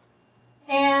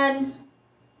 And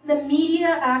the media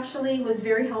actually was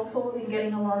very helpful in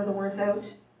getting a lot of the words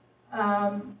out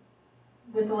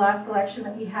with the last election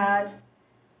that we had.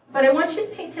 But I want you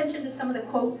to pay attention to some of the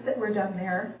quotes that were done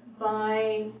there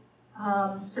by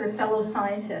sort of fellow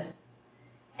scientists.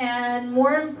 And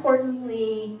more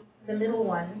importantly, the middle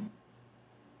one,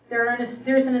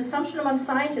 there's an assumption among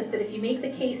scientists that if you make the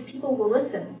case, people will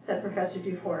listen, said Professor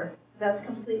Dufour. That's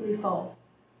completely false.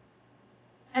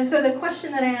 And so the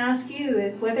question that I ask you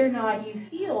is whether or not you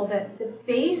feel that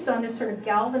based on this sort of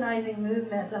galvanizing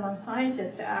movement among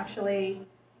scientists to actually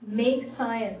make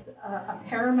science a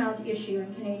paramount issue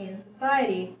in Canadian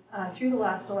society through the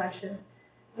last election,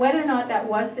 whether or not that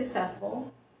was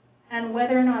successful, and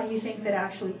whether or not you think that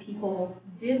actually people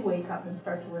did wake up and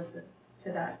start to listen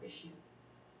to that issue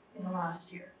in the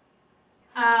last year.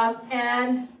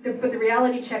 But the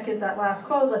reality check is that last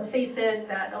quote, let's face it,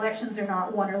 that elections are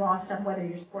not won or lost on whether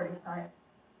you're supporting science.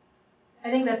 I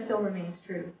think that still remains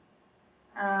true.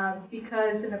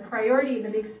 Because in the priority, in the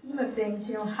big scheme of things,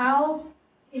 how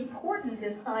important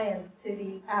is science to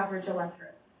the average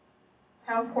electorate?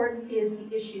 How important is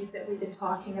the issues that we've been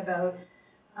talking about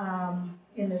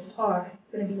in this talk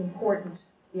going to be important to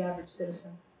the average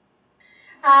citizen?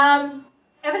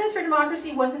 Evidence for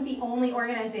Democracy wasn't the only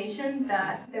organization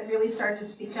that really started to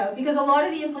speak out, because a lot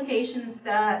of the implications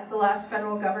that the last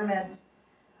federal government,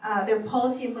 their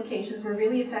policy implications were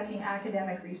really affecting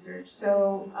academic research.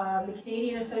 So the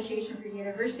Canadian Association for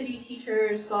University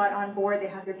Teachers got on board. They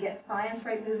had their Get Science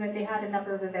Right movement. They had a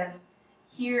number of events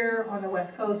here on the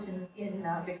West Coast in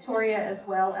Victoria as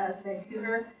well as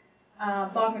Vancouver.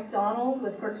 Bob McDonald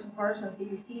with Quirks and Quarks on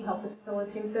CBC helped to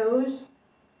facilitate those.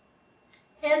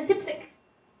 And PIPSIC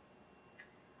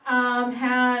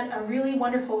had a really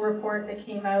wonderful report that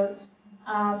came out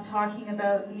talking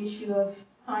about the issue of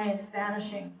science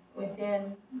vanishing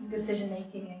within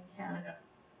decision-making in Canada.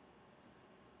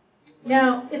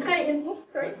 Now, it's kind of...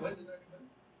 sorry. When did that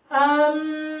come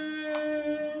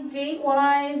out?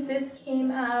 Date-wise, this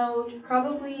came out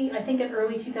probably, I think, in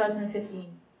early 2015.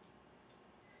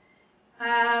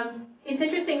 It's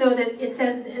interesting, though, that it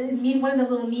says, one of the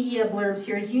little media blurbs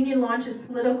here is, union launches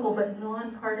political but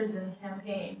non-partisan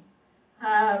campaign.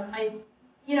 That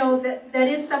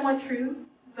is somewhat true,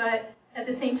 but at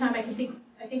the same time, I think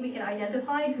we can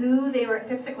identify who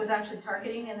PIPSIC was actually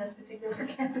targeting in this particular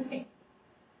campaign.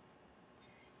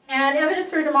 And Evidence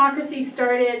for Democracy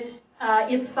started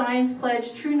its science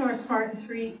pledge, True North Smart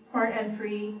and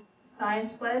Free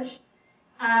Science Pledge.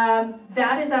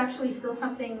 That is actually still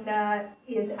something that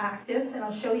is active, and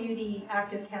I'll show you the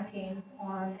active campaigns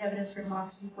on Evidence for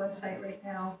Democracy's website right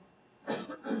now.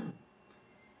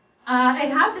 I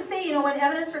have to say, when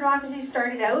Evidence for Democracy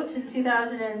started out in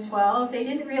 2012, they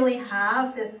didn't really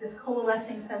have this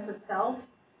coalescing sense of self.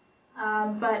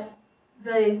 But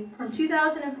from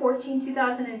 2014,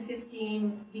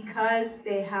 2015, because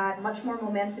they had much more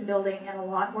momentum building and a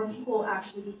lot more people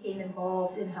actually became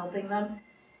involved in helping them,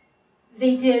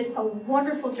 they did a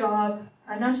wonderful job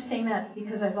I'm not just saying that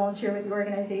because I volunteer with the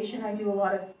organization. I do a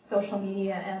lot of social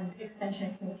media and extension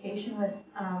and communication with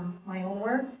my own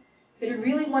work. They did a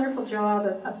really wonderful job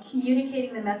of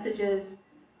communicating the messages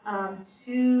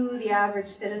to the average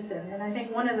citizen. And I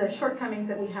think one of the shortcomings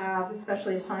that we have,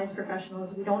 especially as science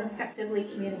professionals, we don't effectively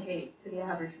communicate to the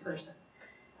average person.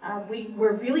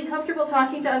 We're really comfortable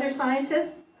talking to other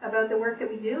scientists about the work that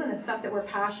we do and the stuff that we're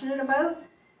passionate about.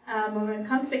 But when it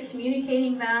comes to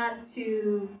communicating that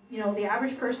to the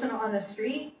average person on the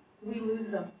street, we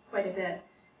lose them quite a bit.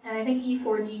 And I think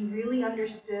E4D really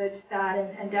understood that,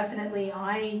 and definitely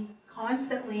I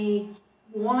constantly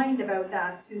whined about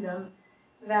that to them,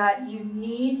 that you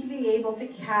need to be able to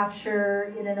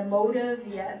capture in an emotive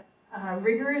yet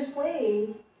rigorous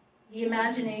way the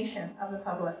imagination of the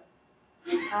public.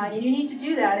 And you need to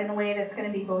do that in a way that's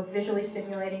going to be both visually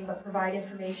stimulating but provide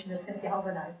information that's going to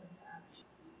galvanize them.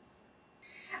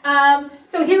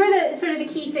 So here are the sort of the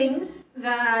key things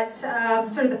that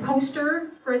sort of the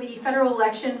poster for the federal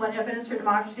election, what Evidence for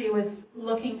Democracy was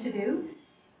looking to do.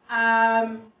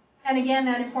 And again,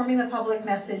 that informing the public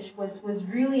message was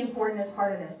really important as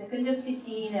part of this. It couldn't just be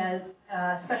seen as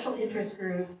a special interest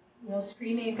group,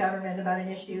 screaming at government about an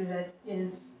issue that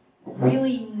is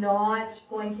really not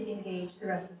going to engage the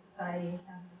rest of society in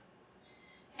Canada.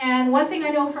 And one thing I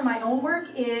know from my own work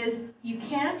is you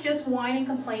can't just whine and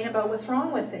complain about what's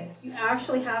wrong with things. You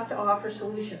actually have to offer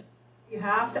solutions. You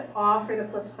have to offer the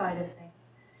flip side of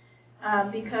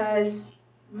things. Because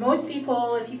most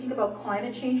people, if you think about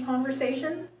climate change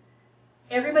conversations,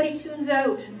 everybody tunes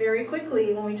out very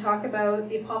quickly when we talk about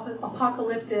the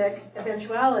apocalyptic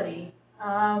eventuality.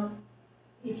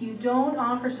 If you don't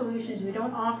offer solutions, you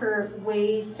don't offer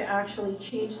ways to actually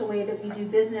change the way that we do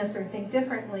business or think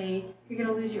differently, you're going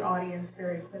to lose your audience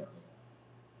very quickly.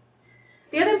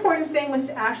 The other important thing was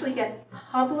to actually get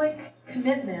public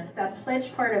commitment, that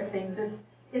pledge part of things.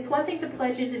 It's one thing to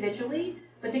pledge individually,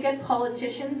 but to get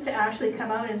politicians to actually come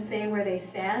out and say where they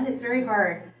stand, it's very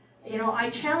hard.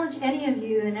 I challenge any of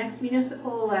you in the next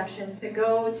municipal election to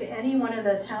go to any one of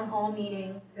the town hall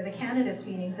meetings or the candidates'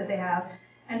 meetings that they have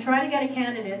and try to get a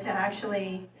candidate to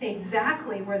actually say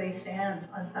exactly where they stand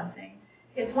on something.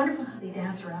 It's wonderful how they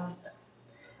dance around stuff.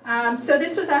 So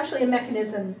this was actually a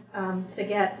mechanism to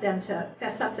get them to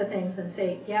fess up to things and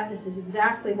say, yeah, this is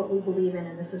exactly what we believe in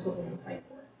and this is what we're going to fight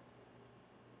for.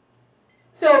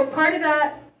 So part of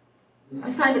that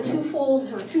was kind of a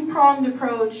twofold or two-pronged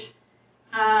approach.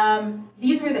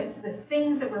 These were the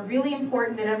things that were really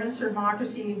important that Evidence for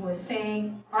Democracy was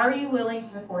saying, are you willing to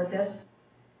support this?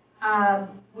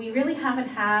 We really haven't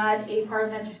had a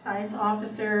parliamentary science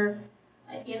officer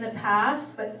in the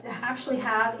past, but to actually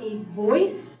have a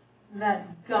voice that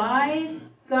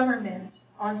guides government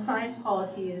on science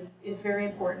policy is very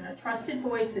important, a trusted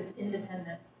voice that's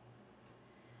independent.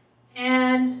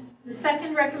 And the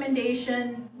second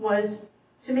recommendation was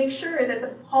to make sure that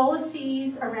the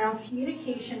policies around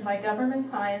communication by government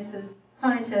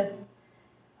scientists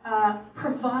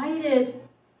provided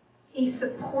a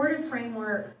supportive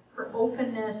framework for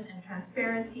openness and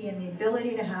transparency and the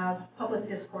ability to have public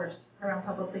discourse around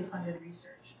publicly funded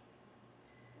research.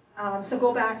 So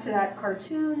go back to that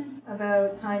cartoon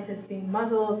about scientists being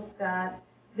muzzled, that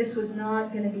this was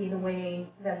not going to be the way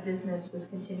that business was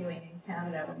continuing in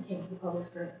Canada when it came to the public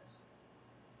service.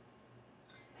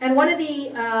 And one of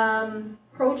the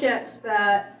projects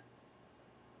that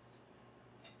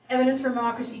Evidence for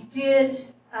Democracy did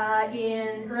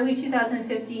in early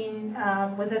 2015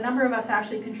 was a number of us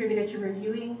actually contributed to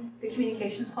reviewing the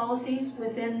communications policies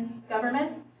within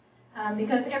government,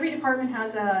 because every department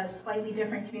has a slightly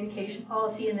different communication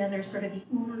policy, and then there's sort of the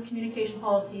uber communication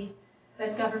policy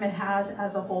that government has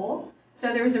as a whole.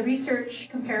 So there was a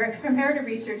comparative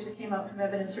research that came out from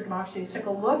Evidence for Democracy that took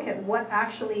a look at what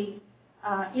actually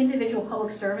individual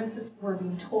public servants were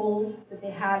being told that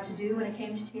they had to do when it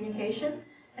came to communication.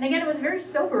 And again, it was very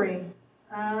sobering.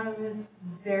 It was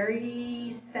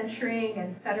very censuring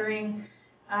and fettering.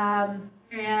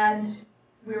 And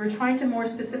we were trying to more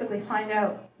specifically find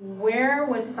out where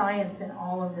was science in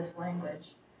all of this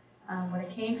language. When it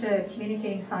came to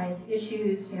communicating science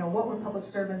issues, what were public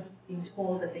servants being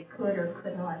told that they could or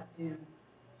could not do?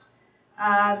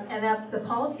 And that the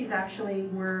policies actually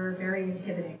were very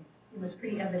inhibiting. It was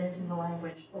pretty evident in the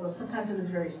language, although sometimes it was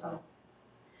very subtle.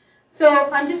 So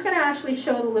I'm just going to actually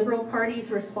show the Liberal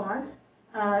Party's response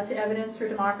to Evidence for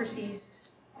Democracy's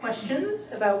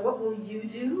questions about what will you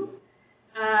do,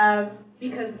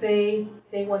 because they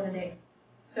won the day.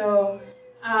 So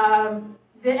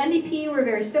the NDP were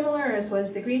very similar, as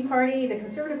was the Green Party. The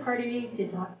Conservative Party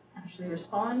did not actually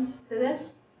respond to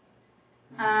this.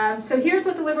 So here's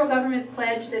what the Liberal government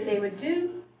pledged that they would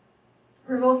do.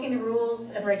 revoking the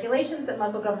rules and regulations that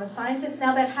muzzle government scientists.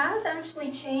 Now that has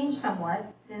actually changed somewhat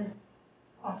since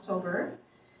October.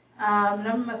 A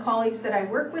number of my colleagues that I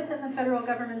work with in the federal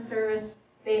government service,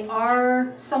 they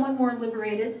are somewhat more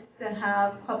liberated to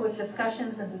have public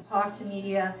discussions and to talk to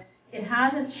media. It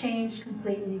hasn't changed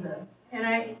completely though. And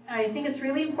I think it's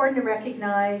really important to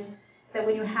recognize that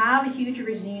when you have a huge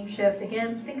regime shift,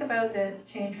 again, think about the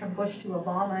change from Bush to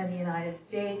Obama in the United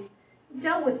States, we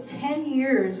dealt with 10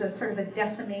 years of sort of a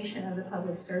decimation of the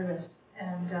public service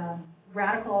and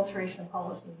radical alteration of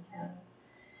policy in Canada.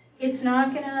 It's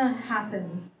not going to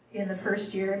happen in the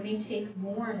first year. It may take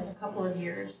more than a couple of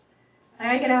years.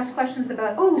 I get asked questions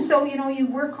about, so you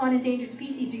work on endangered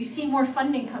species. Do you see more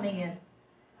funding coming in?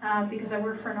 Because I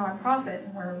work for a nonprofit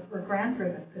and we're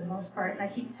grant-driven for the most part. And I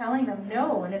keep telling them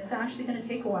no, and it's actually going to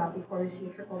take a while before we see a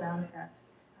trickle-down effect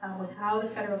with how the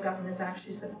federal government is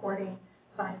actually supporting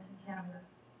science in Canada.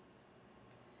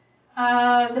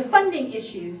 The funding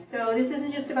issues. So this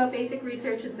isn't just about basic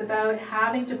research, it's about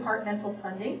having departmental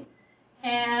funding.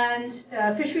 And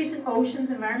Fisheries and Oceans,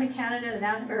 Environment Canada,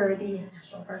 or the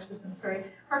National Park System,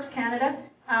 Parks Canada,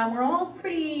 were all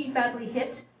pretty badly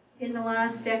hit in the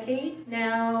last decade.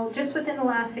 Now, just within the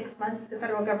last 6 months, the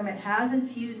federal government has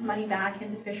infused money back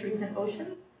into Fisheries and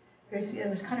Oceans. It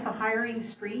was kind of a hiring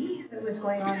spree that was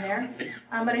going on there.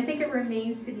 But I think it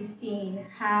remains to be seen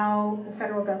how the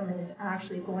federal government is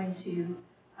actually going to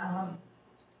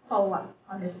follow up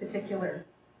on this particular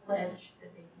pledge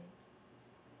that they made.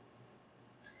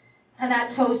 And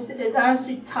that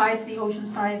actually ties to the ocean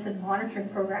science and monitoring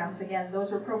programs. Again,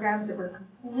 those were programs that were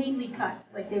completely cut.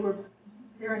 Like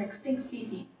they're an extinct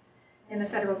species in the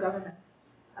federal government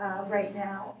right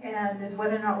now. And is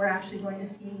whether or not we're actually going to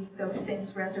see those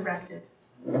things resurrected.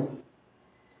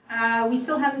 We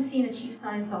still haven't seen a chief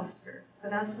science officer. So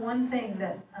that's one thing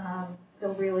that is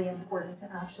still really important to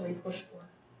actually push for.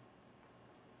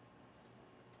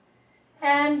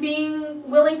 And being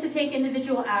willing to take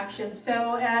individual action.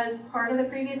 So as part of the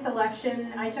previous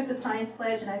election, I took the science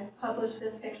pledge and I published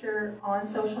this picture on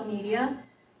social media.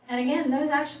 And again, that was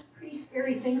actually a pretty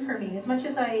scary thing for me. As much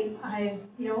as I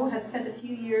had spent a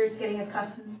few years getting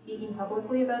accustomed to speaking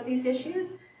publicly about these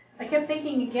issues, I kept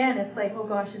thinking again, it's like, oh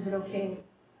gosh, is it okay?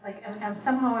 Like, am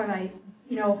I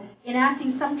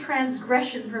enacting some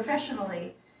transgression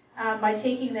professionally by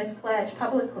taking this pledge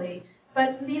publicly?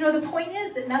 But, the point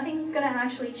is that nothing's going to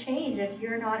actually change if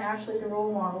you're not actually the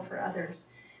role model for others.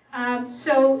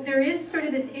 So there is sort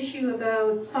of this issue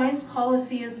about science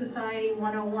policy and society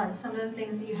 101, some of the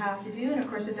things that you have to do, and of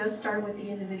course it does start with the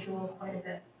individual quite a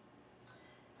bit.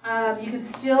 You can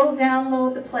still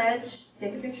download the pledge,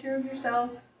 take a picture of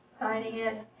yourself, signing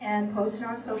it, and post it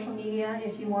on social media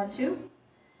if you want to.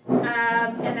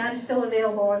 And that is still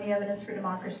available on the Evidence for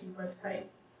Democracy website.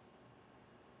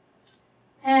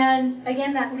 And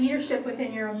again, that leadership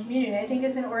within your own community. I think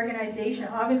as an organization,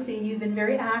 obviously you've been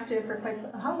very active for quite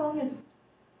some. How long is?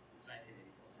 Since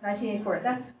 1984. 1984.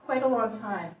 That's quite a long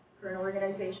time for an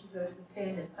organization to have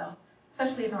sustained itself,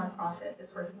 especially a nonprofit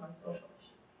that's working on social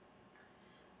issues.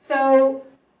 So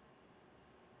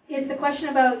it's a question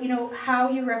about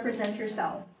how you represent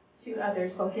yourself to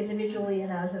others, both individually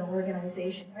and as an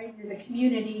organization. Right? You're the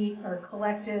community or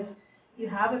collective. You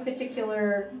have a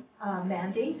particular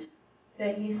mandate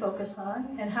that you focus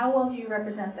on, and how well do you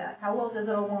represent that? How well does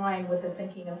it align with the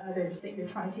thinking of others that you're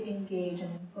trying to engage and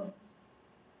influence?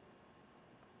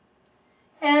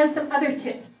 And some other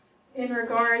tips in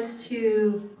regards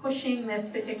to pushing this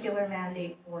particular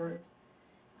mandate forward.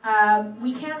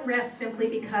 We can't rest simply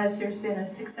because there's been a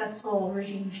successful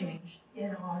regime change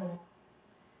in Ottawa.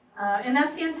 And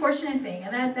that's the unfortunate thing,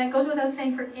 and that goes without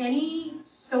saying for any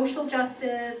social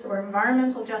justice or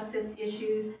environmental justice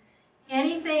issues.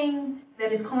 Anything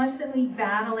that is constantly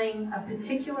battling a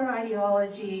particular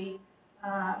ideology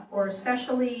or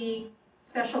especially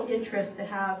special interests that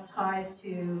have ties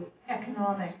to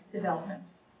economic development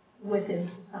within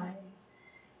society.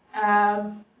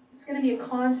 It's going to be a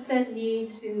constant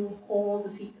need to hold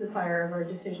the feet to the fire of our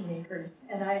decision makers.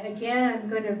 And I'm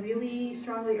going to really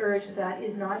strongly urge that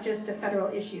is not just a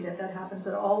federal issue, that happens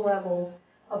at all levels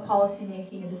of policy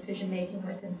making and decision making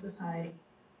within society.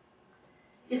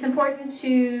 It's important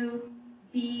to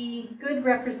be good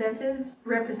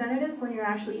representatives when you're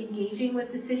actually engaging with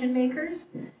decision makers.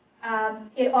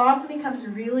 It often becomes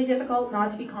really difficult not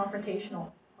to be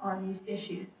confrontational on these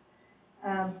issues.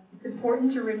 It's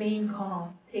important to remain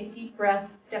calm, take deep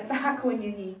breaths, step back when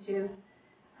you need to.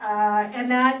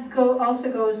 And that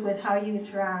also goes with how you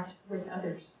interact with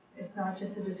others. It's not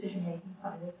just the decision-making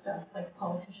side of stuff, like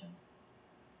politicians.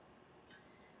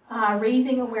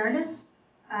 Raising awareness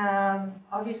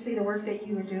Obviously, the work that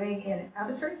you were doing in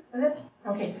Abbotsford, was it?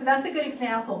 Okay, so that's a good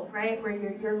example, right, where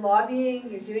you're lobbying,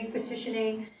 you're doing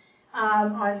petitioning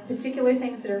on particular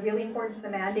things that are really important to the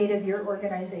mandate of your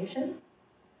organization.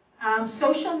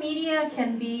 Social media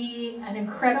can be an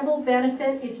incredible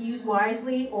benefit if used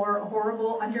wisely, or a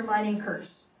horrible undermining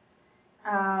curse.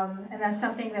 And that's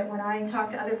something that when I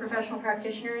talk to other professional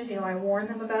practitioners, I warn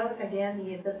them about. Again,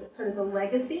 the sort of the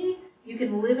legacy. You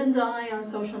can live and die on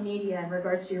social media in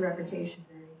regards to your reputation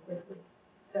very quickly.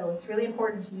 So it's really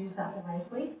important to use that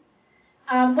wisely.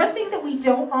 One thing that we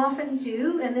don't often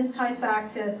do, and this ties back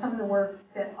to some of the work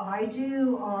that I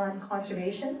do on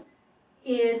conservation,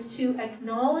 is to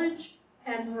acknowledge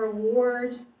and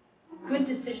reward good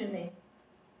decision making.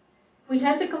 We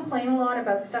tend to complain a lot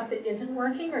about stuff that isn't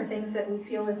working or things that we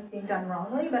feel is being done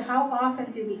wrongly, but how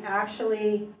often do we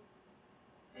actually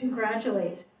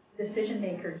congratulate decision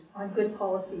makers on good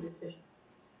policy decisions?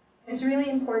 It's really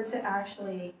important to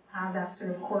actually have that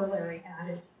sort of corollary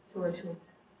added to our toolkit.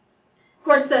 Of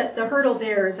course, the hurdle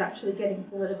there is actually getting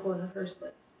political in the first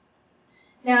place.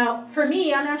 Now, for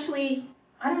me, I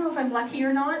don't know if I'm lucky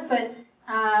or not, but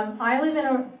I live in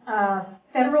a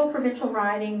federal provincial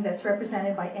riding that's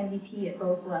represented by NDP at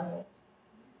both levels.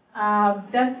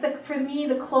 That's, for me,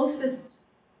 the closest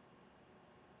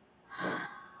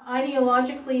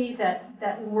ideologically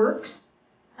that works.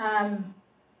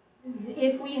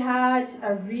 If we had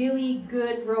a really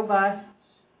good, robust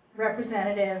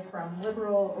representative from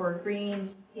Liberal or Green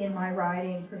in my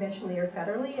riding, provincially or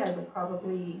federally, I would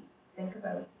probably think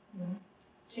about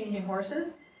changing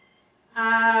horses.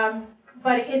 But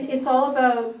it's all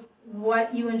about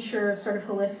what you ensure sort of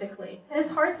holistically. And it's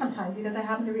hard sometimes because I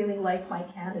happen to really like my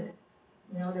candidates.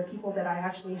 They're people that I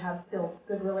actually have built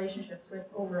good relationships with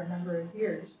over a number of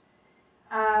years.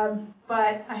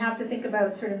 But I have to think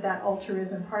about sort of that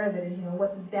altruism part of it is,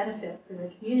 what's a benefit for the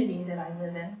community that I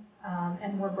live in,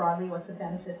 and more broadly, what's a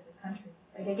benefit to the country.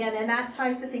 Like again, and that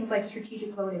ties to things like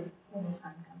strategic voting when the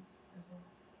time comes as well.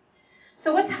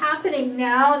 So what's happening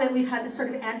now that we've had this sort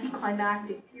of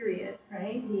anticlimactic period,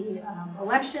 right? The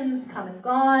elections come and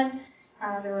gone.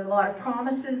 There were a lot of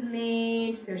promises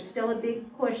made. There's still a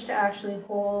big push to actually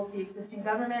hold the existing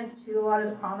government to a lot of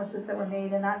the promises that were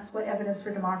made, and that's what Evidence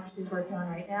for Democracy is working on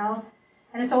right now.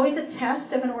 And it's always a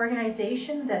test of an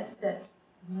organization that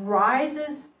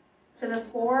rises to the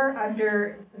fore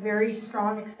under very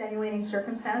strong extenuating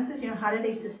circumstances. How do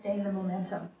they sustain the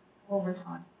momentum over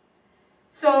time?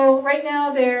 So right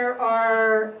now there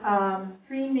are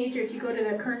three major, if you go to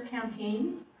the current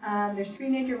campaigns, there's three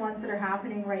major ones that are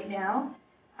happening right now.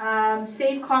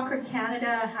 Save Cochrane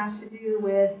Canada has to do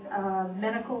with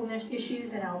medical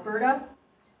issues in Alberta.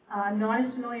 I'm not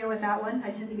as familiar with that one. I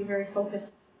tend to be very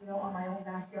focused, on my own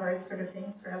backyard sort of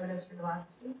things for Evidence for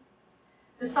Democracy.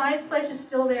 The Science Pledge is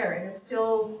still there, and it's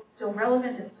still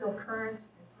relevant, it's still current,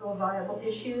 it's still a viable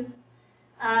issue.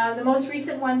 The most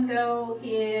recent one, though,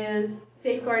 is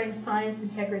Safeguarding Science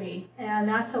Integrity, and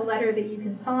that's a letter that you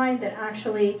can sign that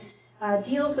actually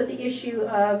deals with the issue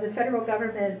of the federal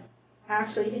government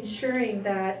actually ensuring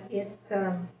that it's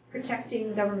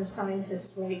protecting government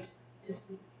scientists' right to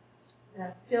speak.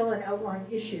 That's still an outlying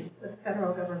issue with the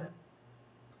federal government.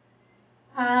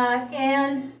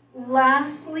 And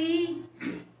lastly,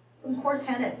 some core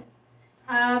tenets.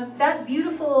 That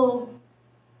beautiful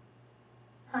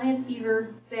Science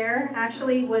Beaver there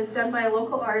actually was done by a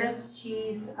local artist.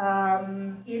 She's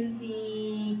in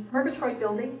the Murgatroyd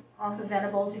building off of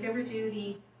Venables. If you ever do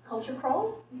the Culture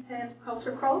Crawl,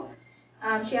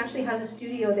 she actually has a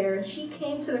studio there. And she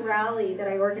came to the rally that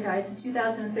I organized in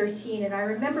 2013. And I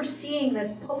remember seeing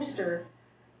this poster,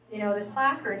 this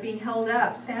placard being held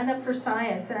up, Stand Up for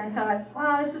Science. And I thought,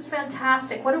 wow, this is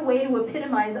fantastic. What a way to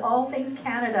epitomize all things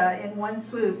Canada in one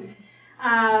swoop.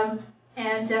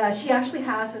 And she actually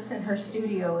has this in her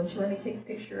studio, and she let me take a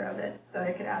picture of it so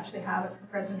I could actually have it for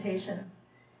presentations.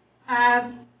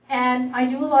 And I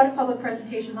do a lot of public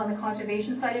presentations on the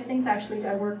conservation side of things. Actually,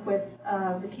 I work with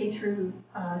the K through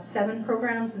 7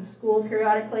 programs in school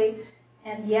periodically.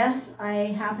 And yes, I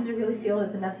happen to really feel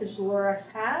that the message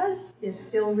Lorax has is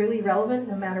still really relevant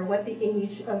no matter what the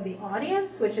age of the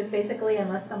audience, which is basically,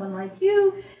 unless someone like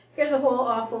you, here's a whole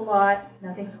awful lot,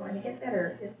 nothing's going to get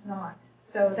better. It's not.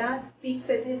 So that speaks,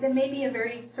 it may be a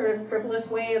very sort of frivolous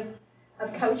way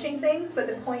of couching things, but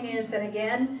the point is that,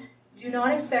 again, do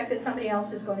not expect that somebody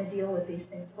else is going to deal with these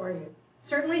things for you.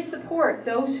 Certainly support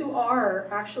those who are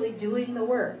actually doing the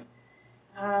work.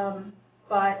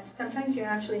 But sometimes you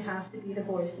actually have to be the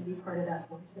voice and be part of that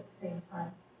voice at the same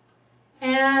time.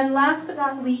 And last but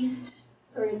not least,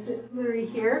 sorry, it's blurry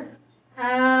here.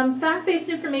 Fact-based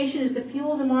information is the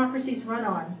fuel democracies run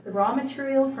on, the raw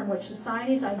material from which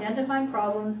societies identify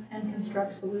problems and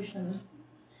construct solutions.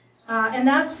 And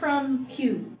that's from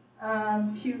Pew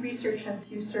Research and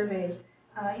Pew Survey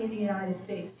in the United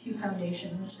States, Pew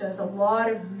Foundation, which does a lot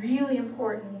of really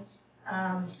important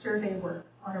survey work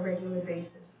on a regular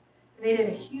basis. They did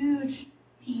a huge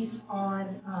piece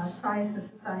on science and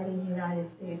society in the United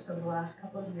States over the last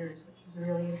couple of years, which was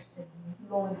really interesting. You can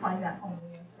go and find that on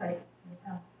the website.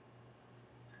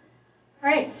 All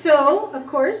right, so, of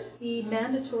course, the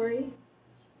mandatory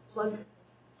plug.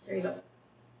 There you go.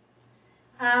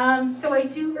 So I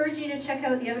do urge you to check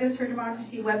out the Evidence for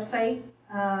Democracy website.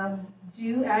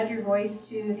 Do add your voice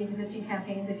to the existing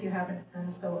campaigns if you haven't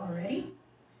done so already.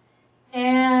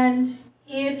 And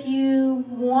if you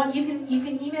want, you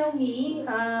can email me.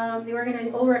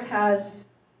 Ulrich has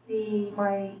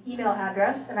my email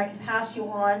address, and I can pass you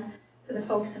on to the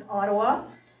folks in Ottawa.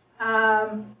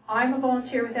 I'm a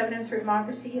volunteer with Evidence for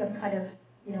Democracy. I'm kind of,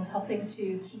 helping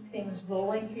to keep things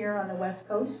rolling here on the West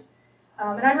Coast.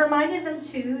 And I reminded them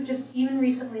too, just even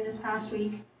recently this past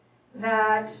week,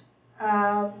 that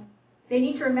they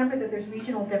need to remember that there's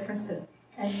regional differences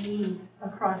and needs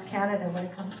across Canada when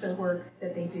it comes to the work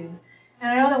that they do.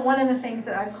 And I know that one of the things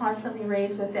that I've constantly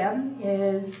raised with them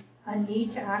is a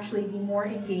need to actually be more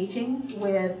engaging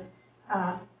with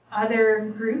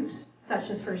other groups, such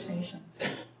as First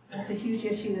Nations. That's a huge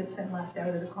issue that's been left out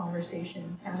of the conversation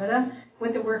in Canada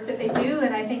with the work that they do.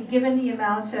 And I think given the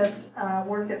amount of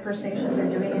work that First Nations are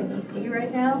doing in BC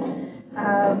right now,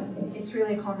 it's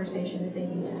really a conversation that they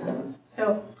need to have.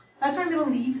 So that's where I'm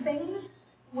going to leave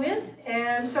things with.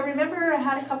 And so remember, I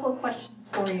had a couple of questions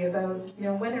for you about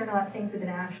whether or not things have been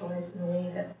actualized in the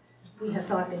way that we had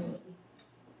thought they would be.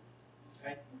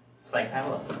 Right. Let's thank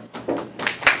Pamela.